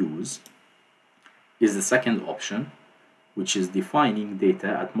need to use is the second option, which is defining data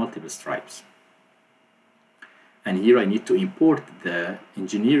at multiple stripes. And here I need to import the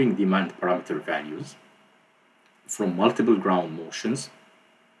engineering demand parameter values from multiple ground motions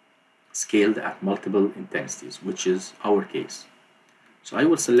scaled at multiple intensities, which is our case. So I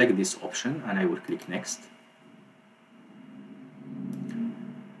will select this option and I will click next.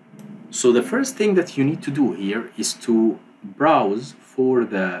 So the first thing that you need to do here is to browse for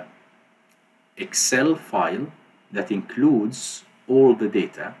the Excel file that includes all the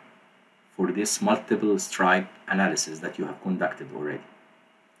data for this multiple stripe analysis that you have conducted already.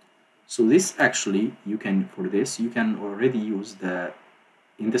 So this actually, you can already use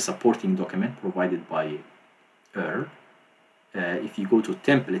in the supporting document provided by EaRL. If you go to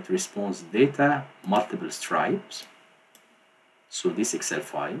template response data, multiple stripes, so this Excel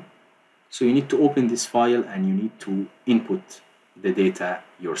file, so you need to open this file and you need to input the data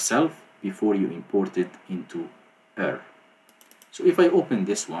yourself before you import it into EaRL. So if I open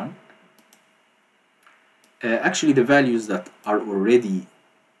this one, actually the values that are already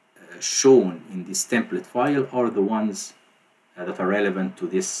shown in this template file are the ones that are relevant to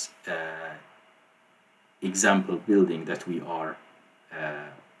this example building that we are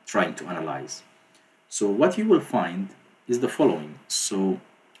trying to analyze. So what you will find is the following. So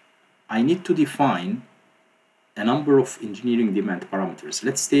I need to define a number of engineering demand parameters.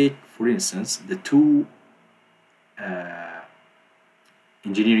 Let's take, for instance, the 2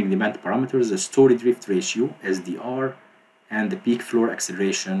 engineering demand parameters, the story drift ratio, SDR, and the peak floor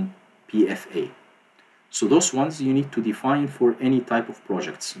acceleration, PFA. So those ones you need to define for any type of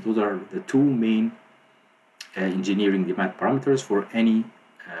projects. Those are the 2 main engineering demand parameters for any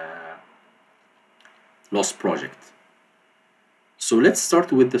loss project. So let's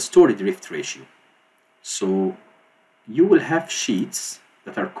start with the story drift ratio. So you will have sheets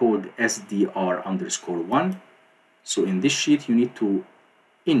that are called SDR_1. So in this sheet you need to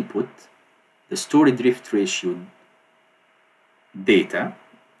input the story drift ratio data,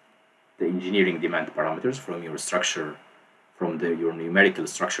 the engineering demand parameters from your your numerical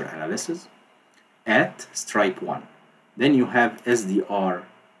structure analysis at stripe 1. Then you have SDR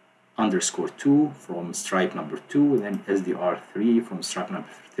underscore 2 from stripe number 2, then SDR 3 from stripe number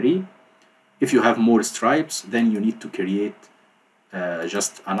 3. If you have more stripes, then you need to create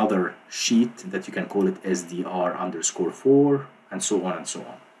just another sheet that you can call it SDR underscore 4, and so on and so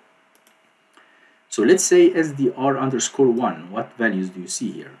on. So let's say SDR underscore 1, what values do you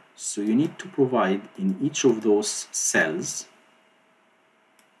see here? So you need to provide in each of those cells,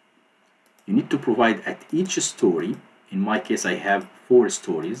 you need to provide at each story. In my case, I have 4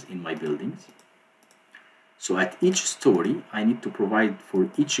 stories in my buildings. So at each story, I need to provide for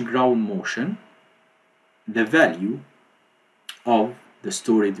each ground motion the value of the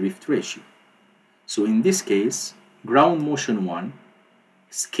story drift ratio. So in this case, ground motion 1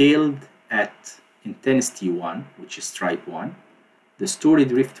 scaled at intensity 1, which is stripe 1. The story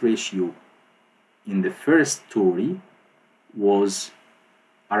drift ratio in the first story was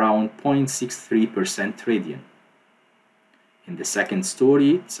around 0.63% radian. In the second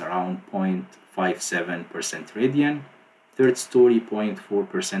story, it's around 0.57% radian. Third story,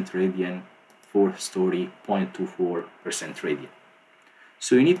 0.4% radian. Fourth story, 0.24% radian.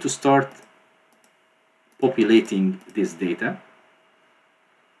 So you need to start populating this data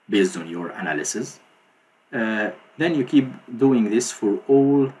based on your analysis. Then you keep doing this for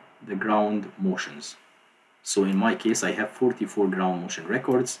all the ground motions. So in my case, I have 44 ground motion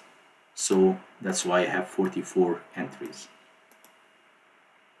records. So that's why I have 44 entries.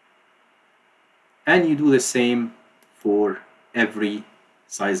 And you do the same for every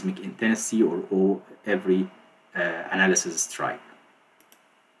seismic intensity or every analysis stripe.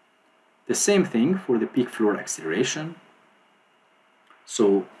 The same thing for the peak floor acceleration.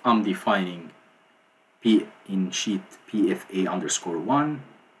 So I'm defining P in sheet PFA underscore 1.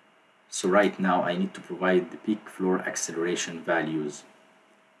 So right now I need to provide the peak floor acceleration values.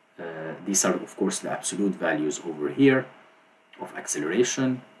 These are of course the absolute values over here of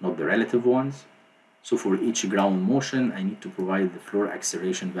acceleration, not the relative ones. So for each ground motion, I need to provide the floor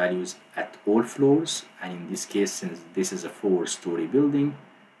acceleration values at all floors. And in this case, since this is a 4-story building,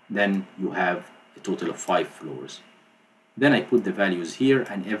 then you have a total of 5 floors. Then I put the values here,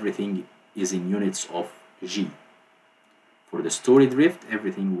 and everything is in units of G. For the story drift,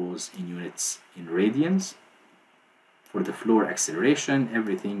 everything was in units in radians. For the floor acceleration,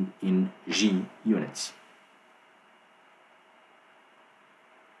 everything in G units.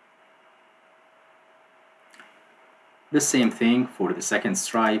 The same thing for the second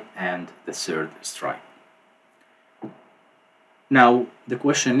stripe and the third stripe. Now, the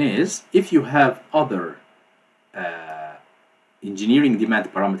question is, if you have other engineering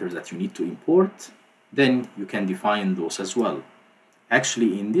demand parameters that you need to import, then you can define those as well.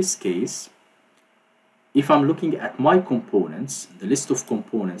 Actually, in this case, if I'm looking at my components, the list of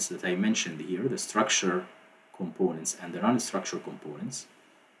components that I mentioned here, the structure components and the non-structure components,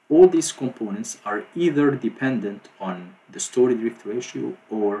 all these components are either dependent on the story drift ratio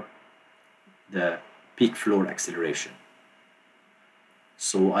or the peak floor acceleration.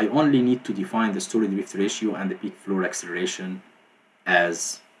 So I only need to define the story drift ratio and the peak floor acceleration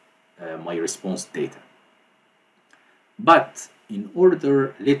as my response data. But in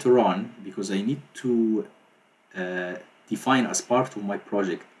order later on, because I need to define as part of my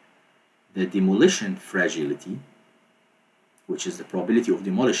project the demolition fragility, which is the probability of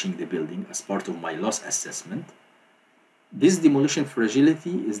demolishing the building as part of my loss assessment, this demolition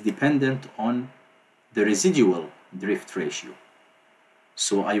fragility is dependent on the residual drift ratio.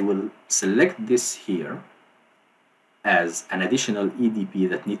 So I will select this here as an additional EDP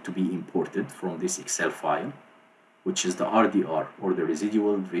that need to be imported from this Excel file, which is the RDR, or the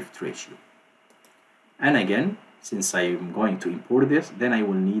residual drift ratio. And again, since I am going to import this, then I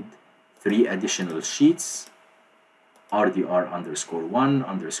will need 3 additional sheets, RDR underscore 1,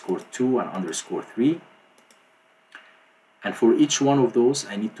 underscore 2, and underscore 3. And for each one of those,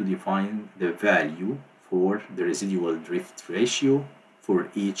 I need to define the value for the residual drift ratio for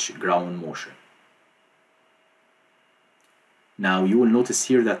each ground motion. Now you will notice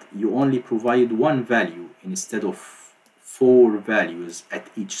here that you only provide 1 value instead of 4 values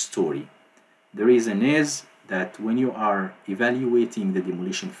at each story. The reason is that when you are evaluating the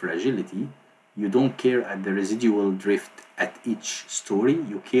demolition fragility, you don't care at the residual drift at each story,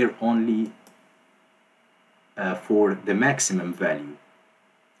 you care only for the maximum value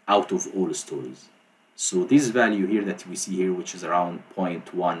out of all stories. So this value here that we see here, which is around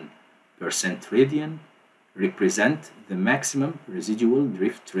 0.1% radian, represent the maximum residual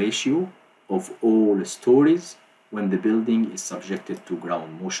drift ratio of all stories when the building is subjected to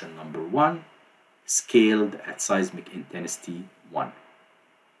ground motion number 1, scaled at seismic intensity 1.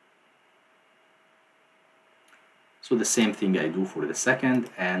 So the same thing I do for the second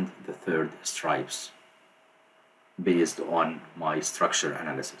and the third stripes based on my structure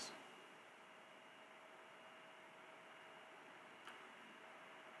analysis.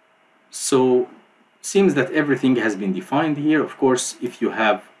 So seems that everything has been defined here. Of course, if you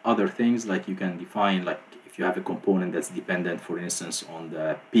have other things, like you can define, like if you have a component that's dependent, for instance, on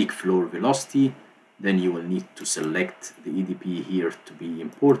the peak floor velocity, then you will need to select the EDP here to be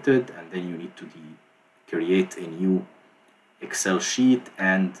imported, and then you need to create a new Excel sheet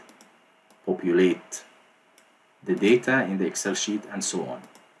and populate the data in the Excel sheet and so on.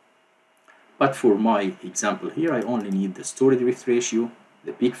 But for my example here, I only need the story drift ratio,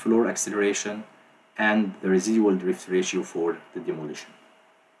 the peak floor acceleration, and the residual drift ratio for the demolition.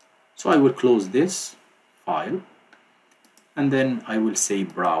 So I will close this file, and then I will say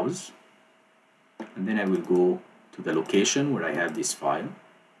browse, and then I will go to the location where I have this file.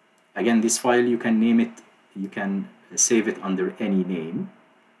 Again, this file, you can name it, you can save it under any name,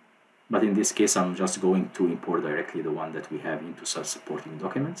 but in this case I'm just going to import directly the one that we have into self-supporting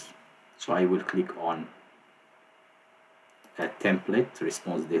documents. So I will click on a template,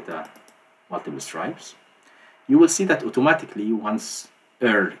 response data, multiple stripes. You will see that automatically, once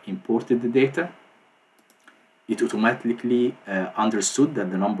EaRL imported the data, it automatically understood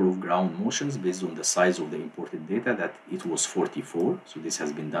that the number of ground motions based on the size of the imported data, that it was 44. So this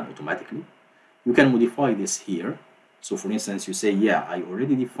has been done automatically. You can modify this here. So for instance, you say, yeah, I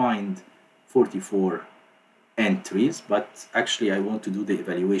already defined 44 entries, but actually I want to do the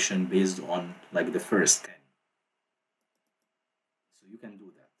evaluation based on like the first 10. So you can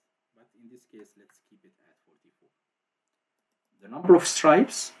do that. But in this case, let's keep it at 44. The number of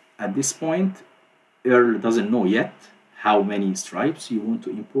stripes at this point, EaRL doesn't know yet how many stripes you want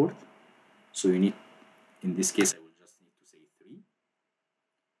to import. So you need, in this case, I will just need to say 3.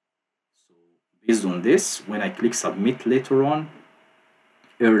 So based on this, when I click submit later on,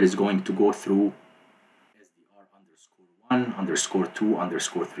 EaRL is going to go through SDR_1, _2,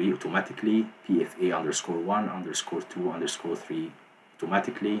 _3 automatically, PFA _1, _2, _3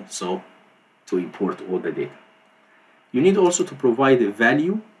 automatically, so to import all the data. You need also to provide a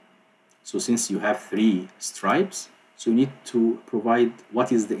value. So since you have 3 stripes, so you need to provide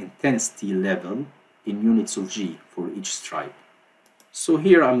what is the intensity level in units of G for each stripe. So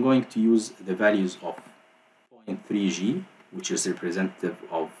here I'm going to use the values of 0.3 G, which is representative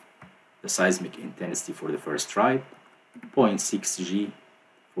of the seismic intensity for the first stripe, 0.6 G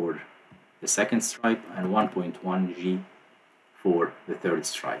for the second stripe, and 1.1 G for the third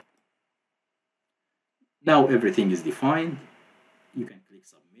stripe. Now everything is defined. You can click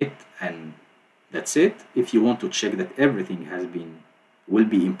submit, and that's it. If you want to check that everything will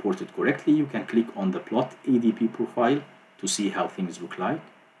be imported correctly, you can click on the plot EDP profile to see how things look like.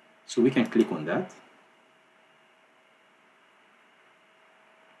 So we can click on that.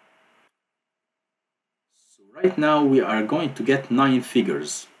 So right now we are going to get 9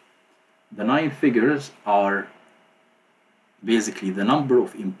 figures. The 9 figures are basically the number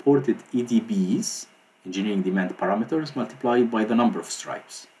of imported EDBs, engineering demand parameters, multiplied by the number of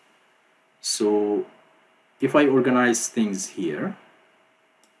stripes. So if I organize things here,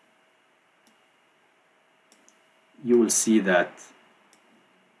 you will see that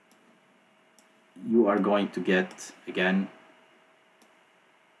you are going to get, again,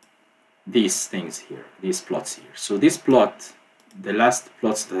 these things here, these plots here. So this plot, the last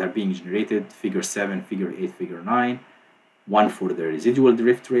plots that are being generated, figure 7, figure 8, figure 9, one for the residual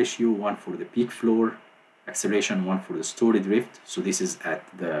drift ratio, one for the peak floor acceleration, one for the story drift. So this is at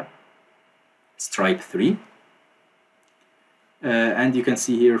the stripe 3. And you can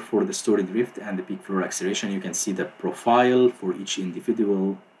see here for the story drift and the peak floor acceleration, you can see the profile for each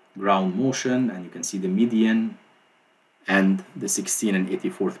individual ground motion, and you can see the median and the 16th and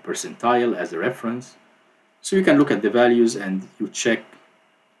 84th percentile as a reference. So you can look at the values and you check,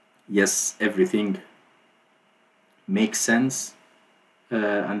 yes, everything makes sense.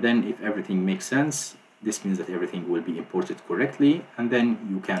 And then if everything makes sense, this means that everything will be imported correctly, and then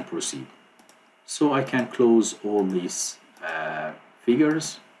you can proceed. So I can close all these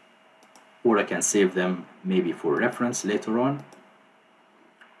figures, or I can save them maybe for reference later on.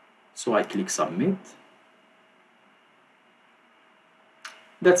 So I click submit.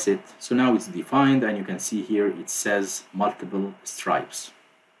 That's it. So now it's defined, and you can see here it says multiple stripes.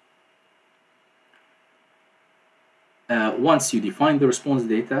 Once you define the response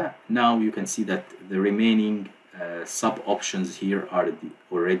data, now you can see that the remaining sub options here are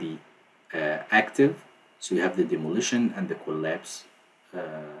already active. So you have the demolition and the collapse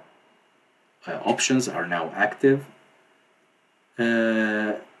options are now active.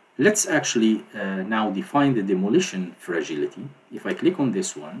 Let's actually now define the demolition fragility. If I click on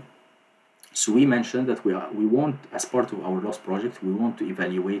this one, so we mentioned that we want, as part of our loss project, we want to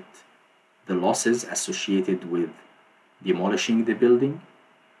evaluate the losses associated with demolishing the building.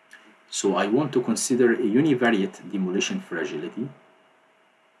 So I want to consider a univariate demolition fragility,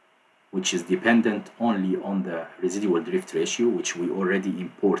 which is dependent only on the residual drift ratio, which we already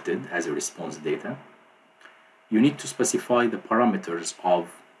imported as a response data. You need to specify the parameters of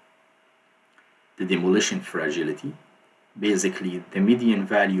the demolition fragility, basically the median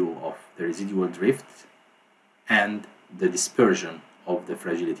value of the residual drift and the dispersion of the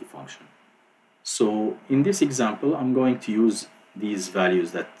fragility function. So in this example, I'm going to use these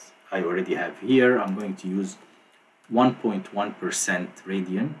values that I already have here. I'm going to use 1.1%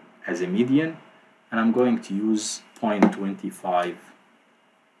 radian as a median, and I'm going to use 0.25 as a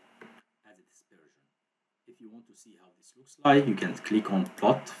dispersion. If you want to see how this looks like, you can click on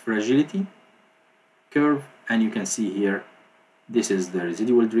plot fragility curve, and you can see here this is the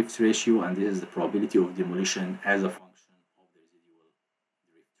residual drift ratio and this is the probability of demolition as a function of the residual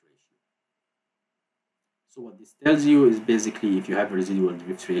drift ratio. So what this tells you is basically if you have a residual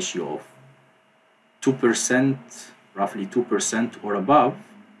drift ratio of 2%, roughly 2% or above,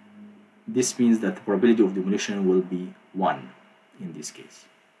 this means that the probability of demolition will be 1 in this case.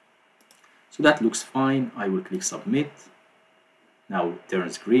 So that looks fine. I will click submit. Now it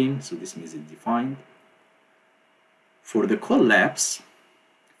turns green, so this means it's defined. For the collapse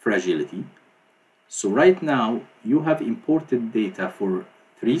fragility, so right now you have imported data for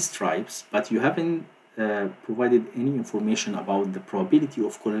 3 stripes, but you haven't provided any information about the probability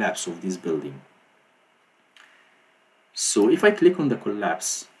of collapse of this building. So if I click on the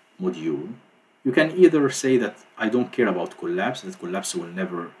collapse module, you can either say that I don't care about collapse, that collapse will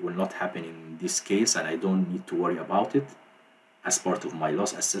not happen in this case and I don't need to worry about it as part of my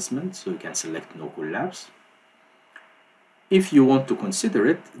loss assessment, so you can select no collapse. If you want to consider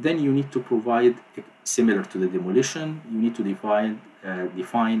it, then you need to provide, similar to the demolition, you need to define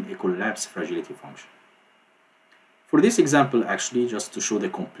a collapse fragility function. For this example, actually, just to show the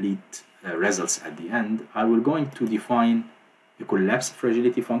complete results at the end, I will going to define a collapse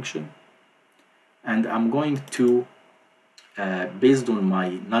fragility function, and I'm going to, based on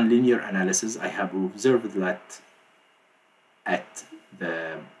my nonlinear analysis, I have observed that at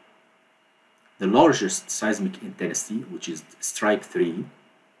the largest seismic intensity, which is stripe 3,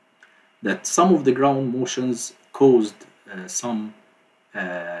 that some of the ground motions caused some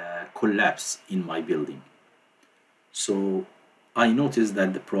collapse in my building. So I noticed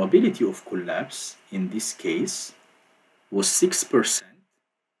that the probability of collapse in this case was 6%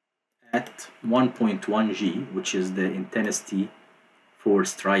 at 1.1 G, which is the intensity for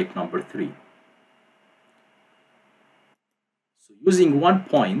stripe number 3. So using 1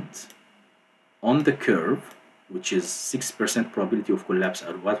 point on the curve, which is 6% probability of collapse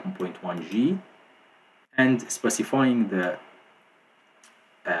at 1.1 G, and specifying the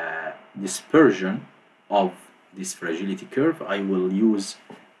dispersion of this fragility curve, I will use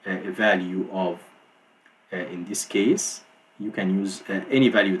a value of, in this case, you can use any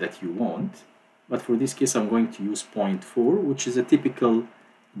value that you want, but for this case I'm going to use 0.4, which is a typical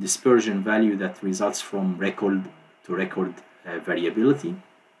dispersion value that results from record to record variability.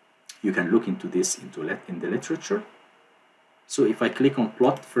 You can look into this in the literature. So if I click on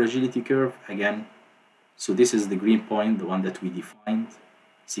plot fragility curve again, so this is the green point, the one that we defined,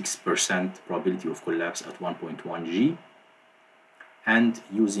 6% probability of collapse at 1.1 G, and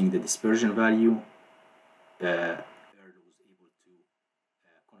using the dispersion value, EaRL was able to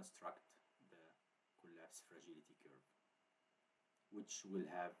construct the collapse fragility curve, which will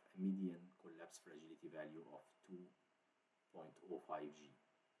have a median collapse fragility value of 2.05 G.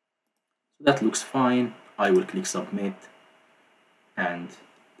 That looks fine. I will click submit, and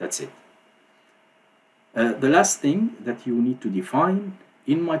that's it. The last thing that you need to define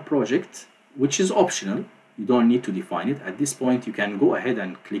in my project, which is optional, you don't need to define it at this point, you can go ahead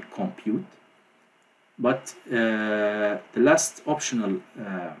and click compute, but the last optional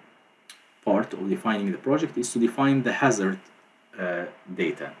part of defining the project is to define the hazard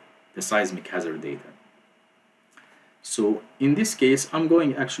data, the seismic hazard data. So in this case, I'm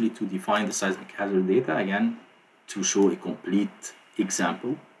going actually to define the seismic hazard data again to show a complete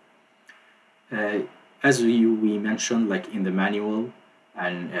example. As we mentioned, like in the manual,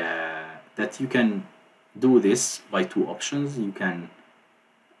 and that you can do this by 2 options. You can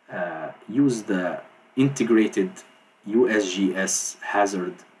use the integrated USGS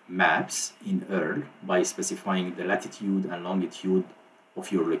hazard maps in EaRL by specifying the latitude and longitude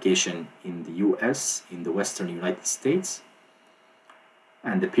of your location in the US, in the Western United States.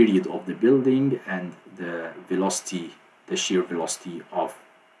 and the period of the building and the velocity, the shear velocity of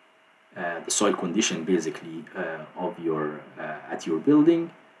the soil condition basically of your at your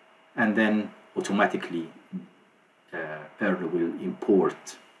building, and then automatically EaRL will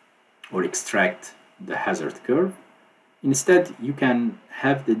import or extract the hazard curve. Instead, you can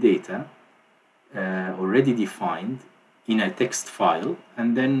have the data already defined in a text file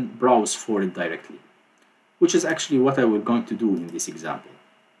and then browse for it directly, which is actually what I was going to do in this example.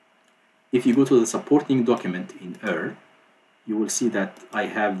 If you go to the supporting document in EaRL, you will see that I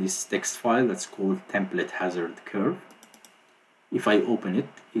have this text file that's called template hazard curve. If I open it,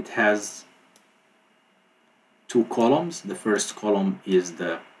 it has two columns. The first column is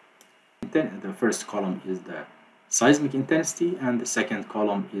the seismic intensity, and the second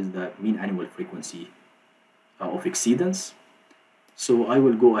column is the mean annual frequency of exceedance. So I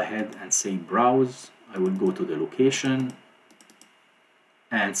will go ahead and say browse. I will go to the location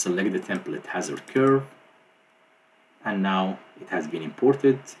and select the template hazard curve, and now it has been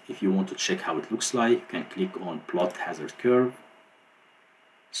imported. If you want to check how it looks like, you can click on plot hazard curve.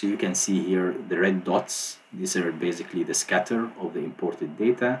 So you can see here the red dots. These are basically the scatter of the imported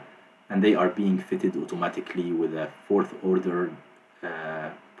data, and they are being fitted automatically with a fourth order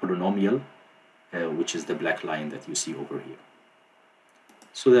polynomial, which is the black line that you see over here.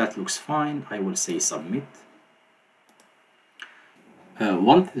 So that looks fine. I will say submit.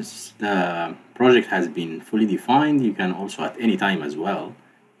 Once the project has been fully defined, you can also at any time as well,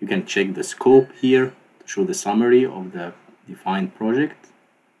 you can check the scope here to show the summary of the defined project.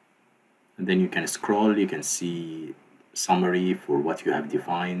 And then you can scroll, you can see summary for what you have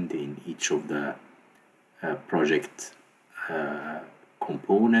defined in each of the project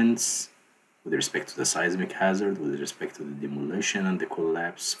components with respect to the seismic hazard, with respect to the demolition and the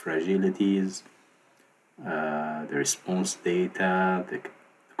collapse fragilities, the response data, the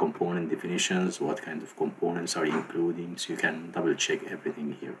component definitions, what kind of components are including, so you can double check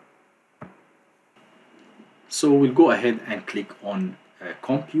everything here. So we'll go ahead and click on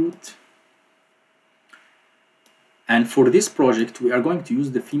compute. And for this project, we are going to use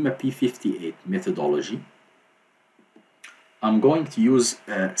the FEMA P58 methodology. I'm going to use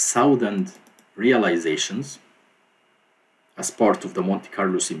 1,000 realizations as part of the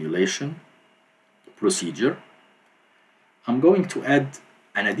Monte-Carlo simulation procedure. I'm going to add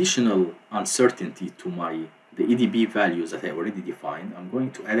an additional uncertainty to the EDB values that I already defined. I'm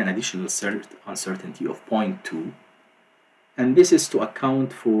going to add an additional uncertainty of 0.2, and this is to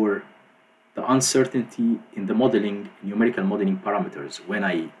account for the uncertainty in the numerical modeling parameters. When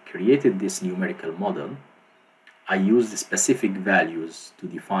I created this numerical model, I used specific values to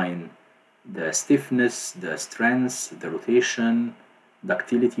define the stiffness, the strength, the rotation,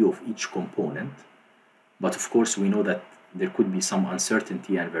 ductility of each component. But of course, we know that there could be some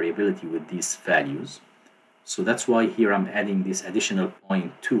uncertainty and variability with these values. So that's why here I'm adding this additional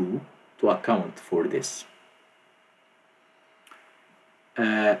 0.2 to account for this.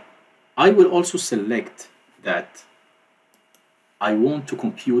 I will also select that I want to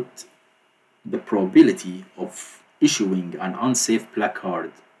compute the probability of issuing an unsafe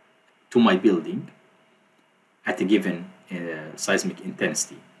placard to my building at a given seismic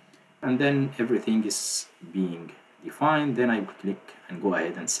intensity. And then everything is being defined. Then I will click and go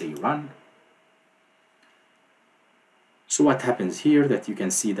ahead and say run. So what happens here, that you can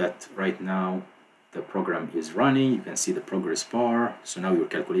see that right now the program is running. You can see the progress bar. So now you're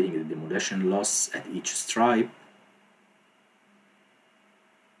calculating the demolition loss at each stripe.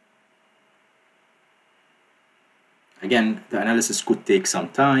 Again, the analysis could take some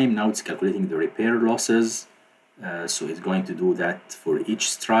time. Now it's calculating the repair losses. So it's going to do that for each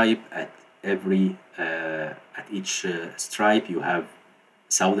stripe. At each stripe you have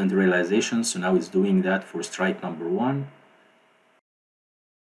 1,000 realizations. So now it's doing that for stripe number 1.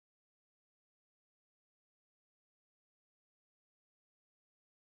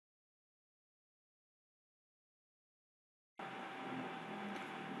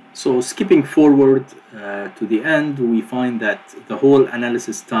 So skipping forward to the end, we find that the whole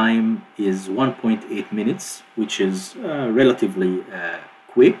analysis time is 1.8 minutes, which is relatively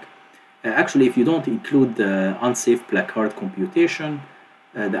quick. Actually, if you don't include the unsafe placard computation,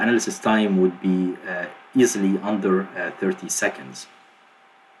 the analysis time would be easily under 30 seconds.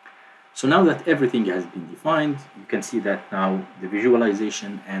 So now that everything has been defined, you can see that now the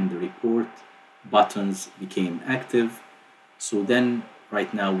visualization and the report buttons became active. So then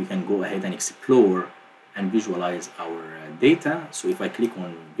right now we can go ahead and explore and visualize our data. So if I click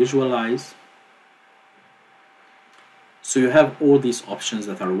on visualize, so you have all these options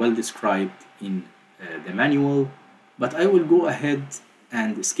that are well described in the manual, but I will go ahead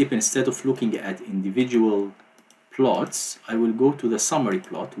and skip, instead of looking at individual plots, I will go to the summary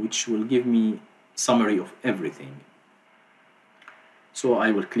plot, which will give me summary of everything. So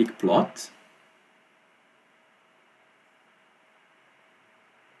I will click plot.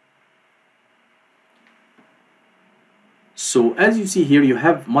 So as you see here, you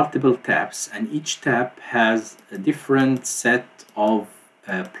have multiple tabs, and each tab has a different set of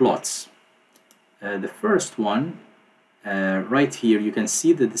plots. The first one, right here, you can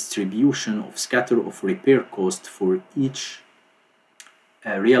see the distribution of scatter of repair cost for each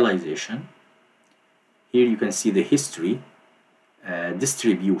realization. Here you can see the history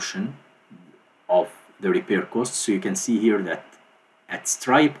distribution of the repair cost. So you can see here that at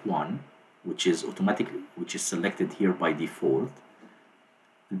stripe 1, which is selected here by default,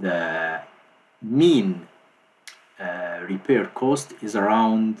 the mean repair cost is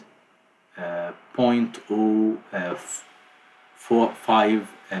around $0.045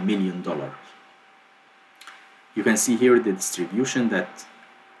 million. You can see here the distribution that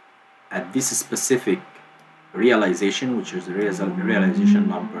at this specific realization, which is the realization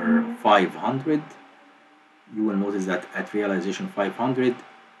number 500, you will notice that at realization 500,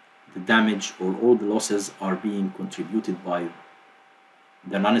 the damage or all the losses are being contributed by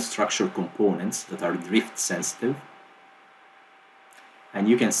the non-structural components that are drift sensitive, and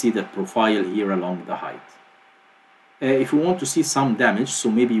you can see the profile here along the height. If we want to see some damage,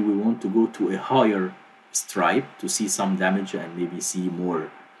 so maybe we want to go to a higher stripe to see some damage and maybe see more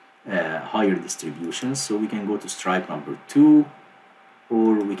higher distributions, so we can go to stripe number 2,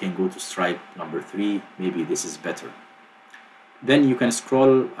 or we can go to stripe number 3. Maybe this is better. Then you can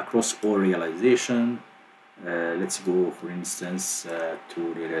scroll across all realization. Let's go, for instance,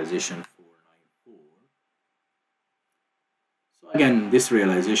 to realization 494. So again, this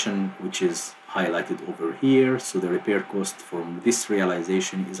realization, which is highlighted over here, so the repair cost from this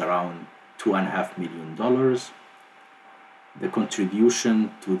realization is around $2.5 million. The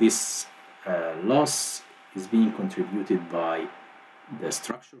contribution to this loss is being contributed by the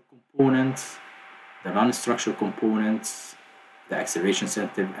structural components, the non-structural components, the acceleration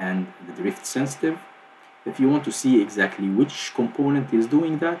sensitive, and the drift sensitive. If you want to see exactly which component is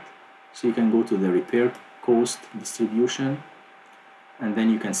doing that, so you can go to the repair cost distribution, and then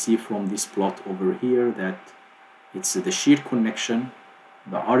you can see from this plot over here that it's the shear connection,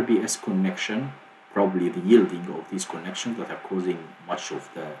 the RBS connection, probably the yielding of these connections that are causing much of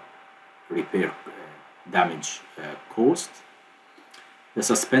the repair damage cost, the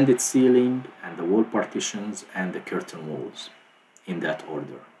suspended ceiling, and the wall partitions, and the curtain walls, in that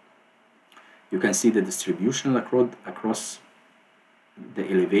order. You can see the distribution across the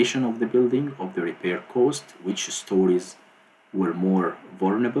elevation of the building of the repair cost, which stories were more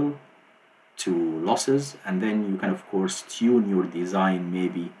vulnerable to losses, and then you can of course tune your design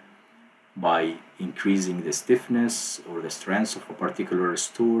maybe by increasing the stiffness or the strength of a particular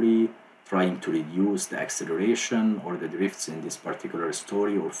story, trying to reduce the acceleration or the drifts in this particular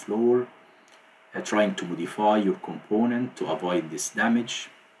story or floor, trying to modify your component to avoid this damage,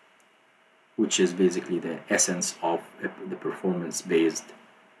 which is basically the essence of the performance-based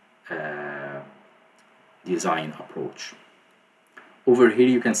design approach. Over here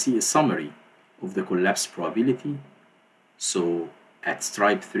you can see a summary of the collapse probability. So at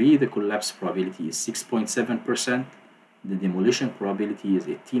stripe 3, the collapse probability is 6.7%, the demolition probability is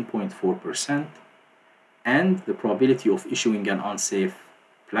 18.4%, and the probability of issuing an unsafe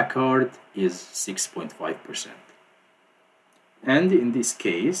placard is 6.5%. And in this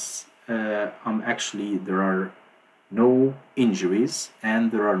case, there are no injuries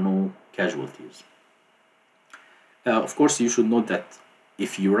and there are no casualties. Of course, you should note that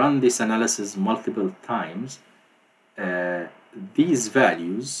if you run this analysis multiple times, these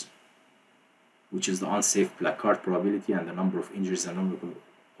values, which is the unsafe placard probability and the number of injuries and number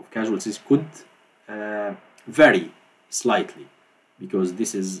of casualties, could vary slightly, because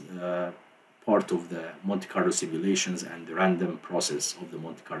this is part of the Monte-Carlo simulations and the random process of the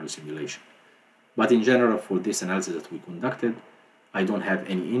Monte-Carlo simulation. But in general, for this analysis that we conducted, I don't have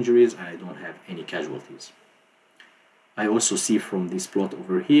any injuries and I don't have any casualties. I also see from this plot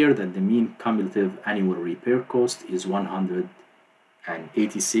over here that the mean cumulative annual repair cost is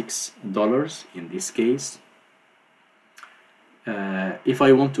 $186 in this case. If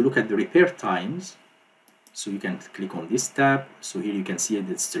I want to look at the repair times, so you can click on this tab. So here you can see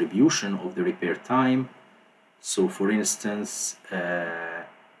the distribution of the repair time. So for instance,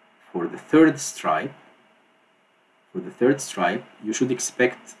 for the third stripe, you should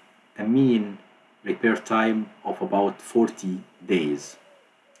expect a mean repair time of about 40 days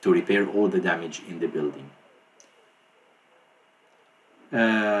to repair all the damage in the building.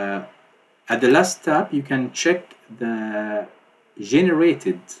 At the last tab, you can check the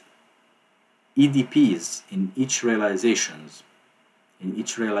generated EDPs in each realizations. In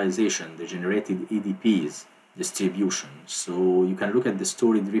each realization, the generated EDPs distribution. So you can look at the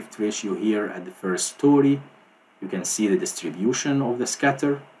story drift ratio here at the first story. You can see the distribution of the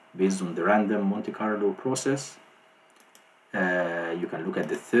scatter based on the random Monte-Carlo process. You can look at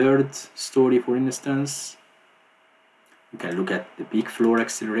the third story, for instance. You can look at the peak floor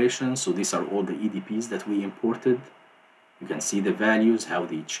acceleration. So these are all the EDPs that we imported. You can see the values, how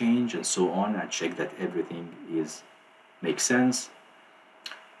they change, and so on, and check that everything makes sense.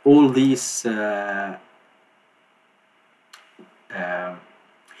 All these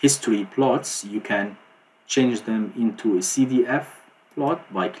history plots, you can change them into a CDF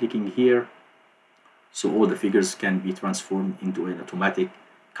plot by clicking here. So all the figures can be transformed into an automatic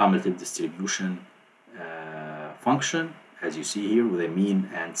cumulative distribution function, as you see here, with a mean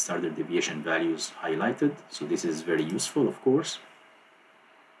and standard deviation values highlighted. So this is very useful, of course.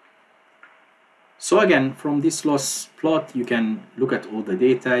 So again, from this loss plot, you can look at all the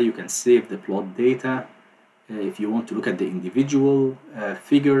data. You can save the plot data. If you want to look at the individual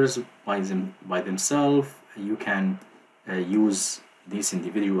figures by themselves, you can use these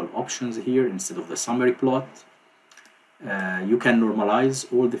individual options here instead of the summary plot. You can normalize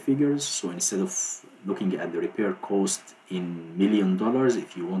all the figures. So instead of looking at the repair cost in $1 million,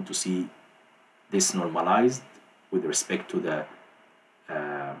 if you want to see this normalized with respect to the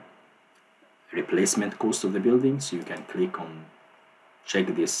replacement cost of the building, so you can click on check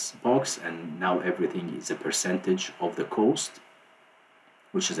this box, and now everything is a percentage of the cost,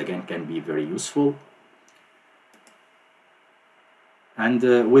 which is again can be very useful. And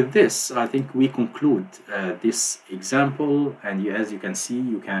with this, I think we conclude this example, and as you can see,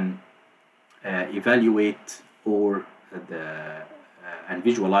 you can evaluate or and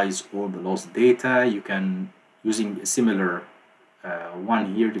visualize all the lost data. You can, using a similar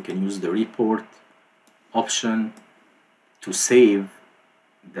one here, you can use the report option to save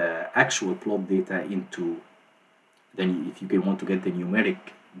the actual plot data into, then if you want to get the numeric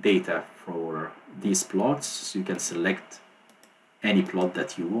data for these plots, so you can select any plot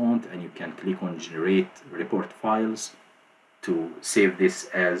that you want, and you can click on generate report files to save this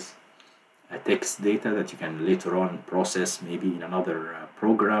as a text data that you can later on process maybe in another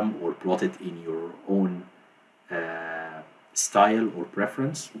program, or plot it in your own style or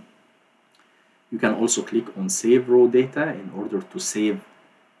preference. You can also click on save raw data in order to save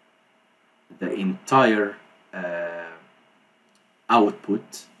the entire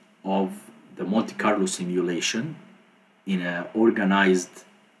output of the Monte-Carlo simulation in an organized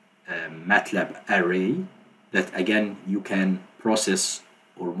MATLAB array that again you can process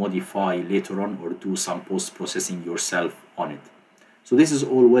or modify later on, or do some post-processing yourself on it. So this is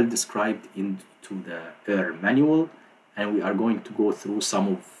all well described into the EaRL manual, and we are going to go through some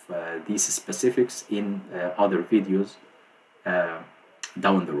of these specifics in other videos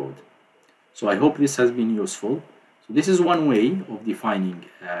down the road. So I hope this has been useful. So this is one way of defining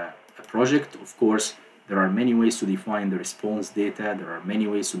a project. Of course, there are many ways to define the response data. There are many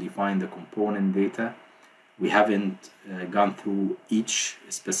ways to define the component data. We haven't gone through each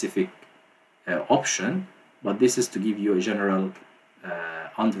specific option, but this is to give you a general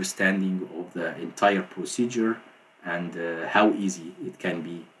understanding of the entire procedure and how easy it can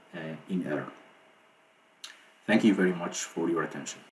be in EaRL. Thank you very much for your attention.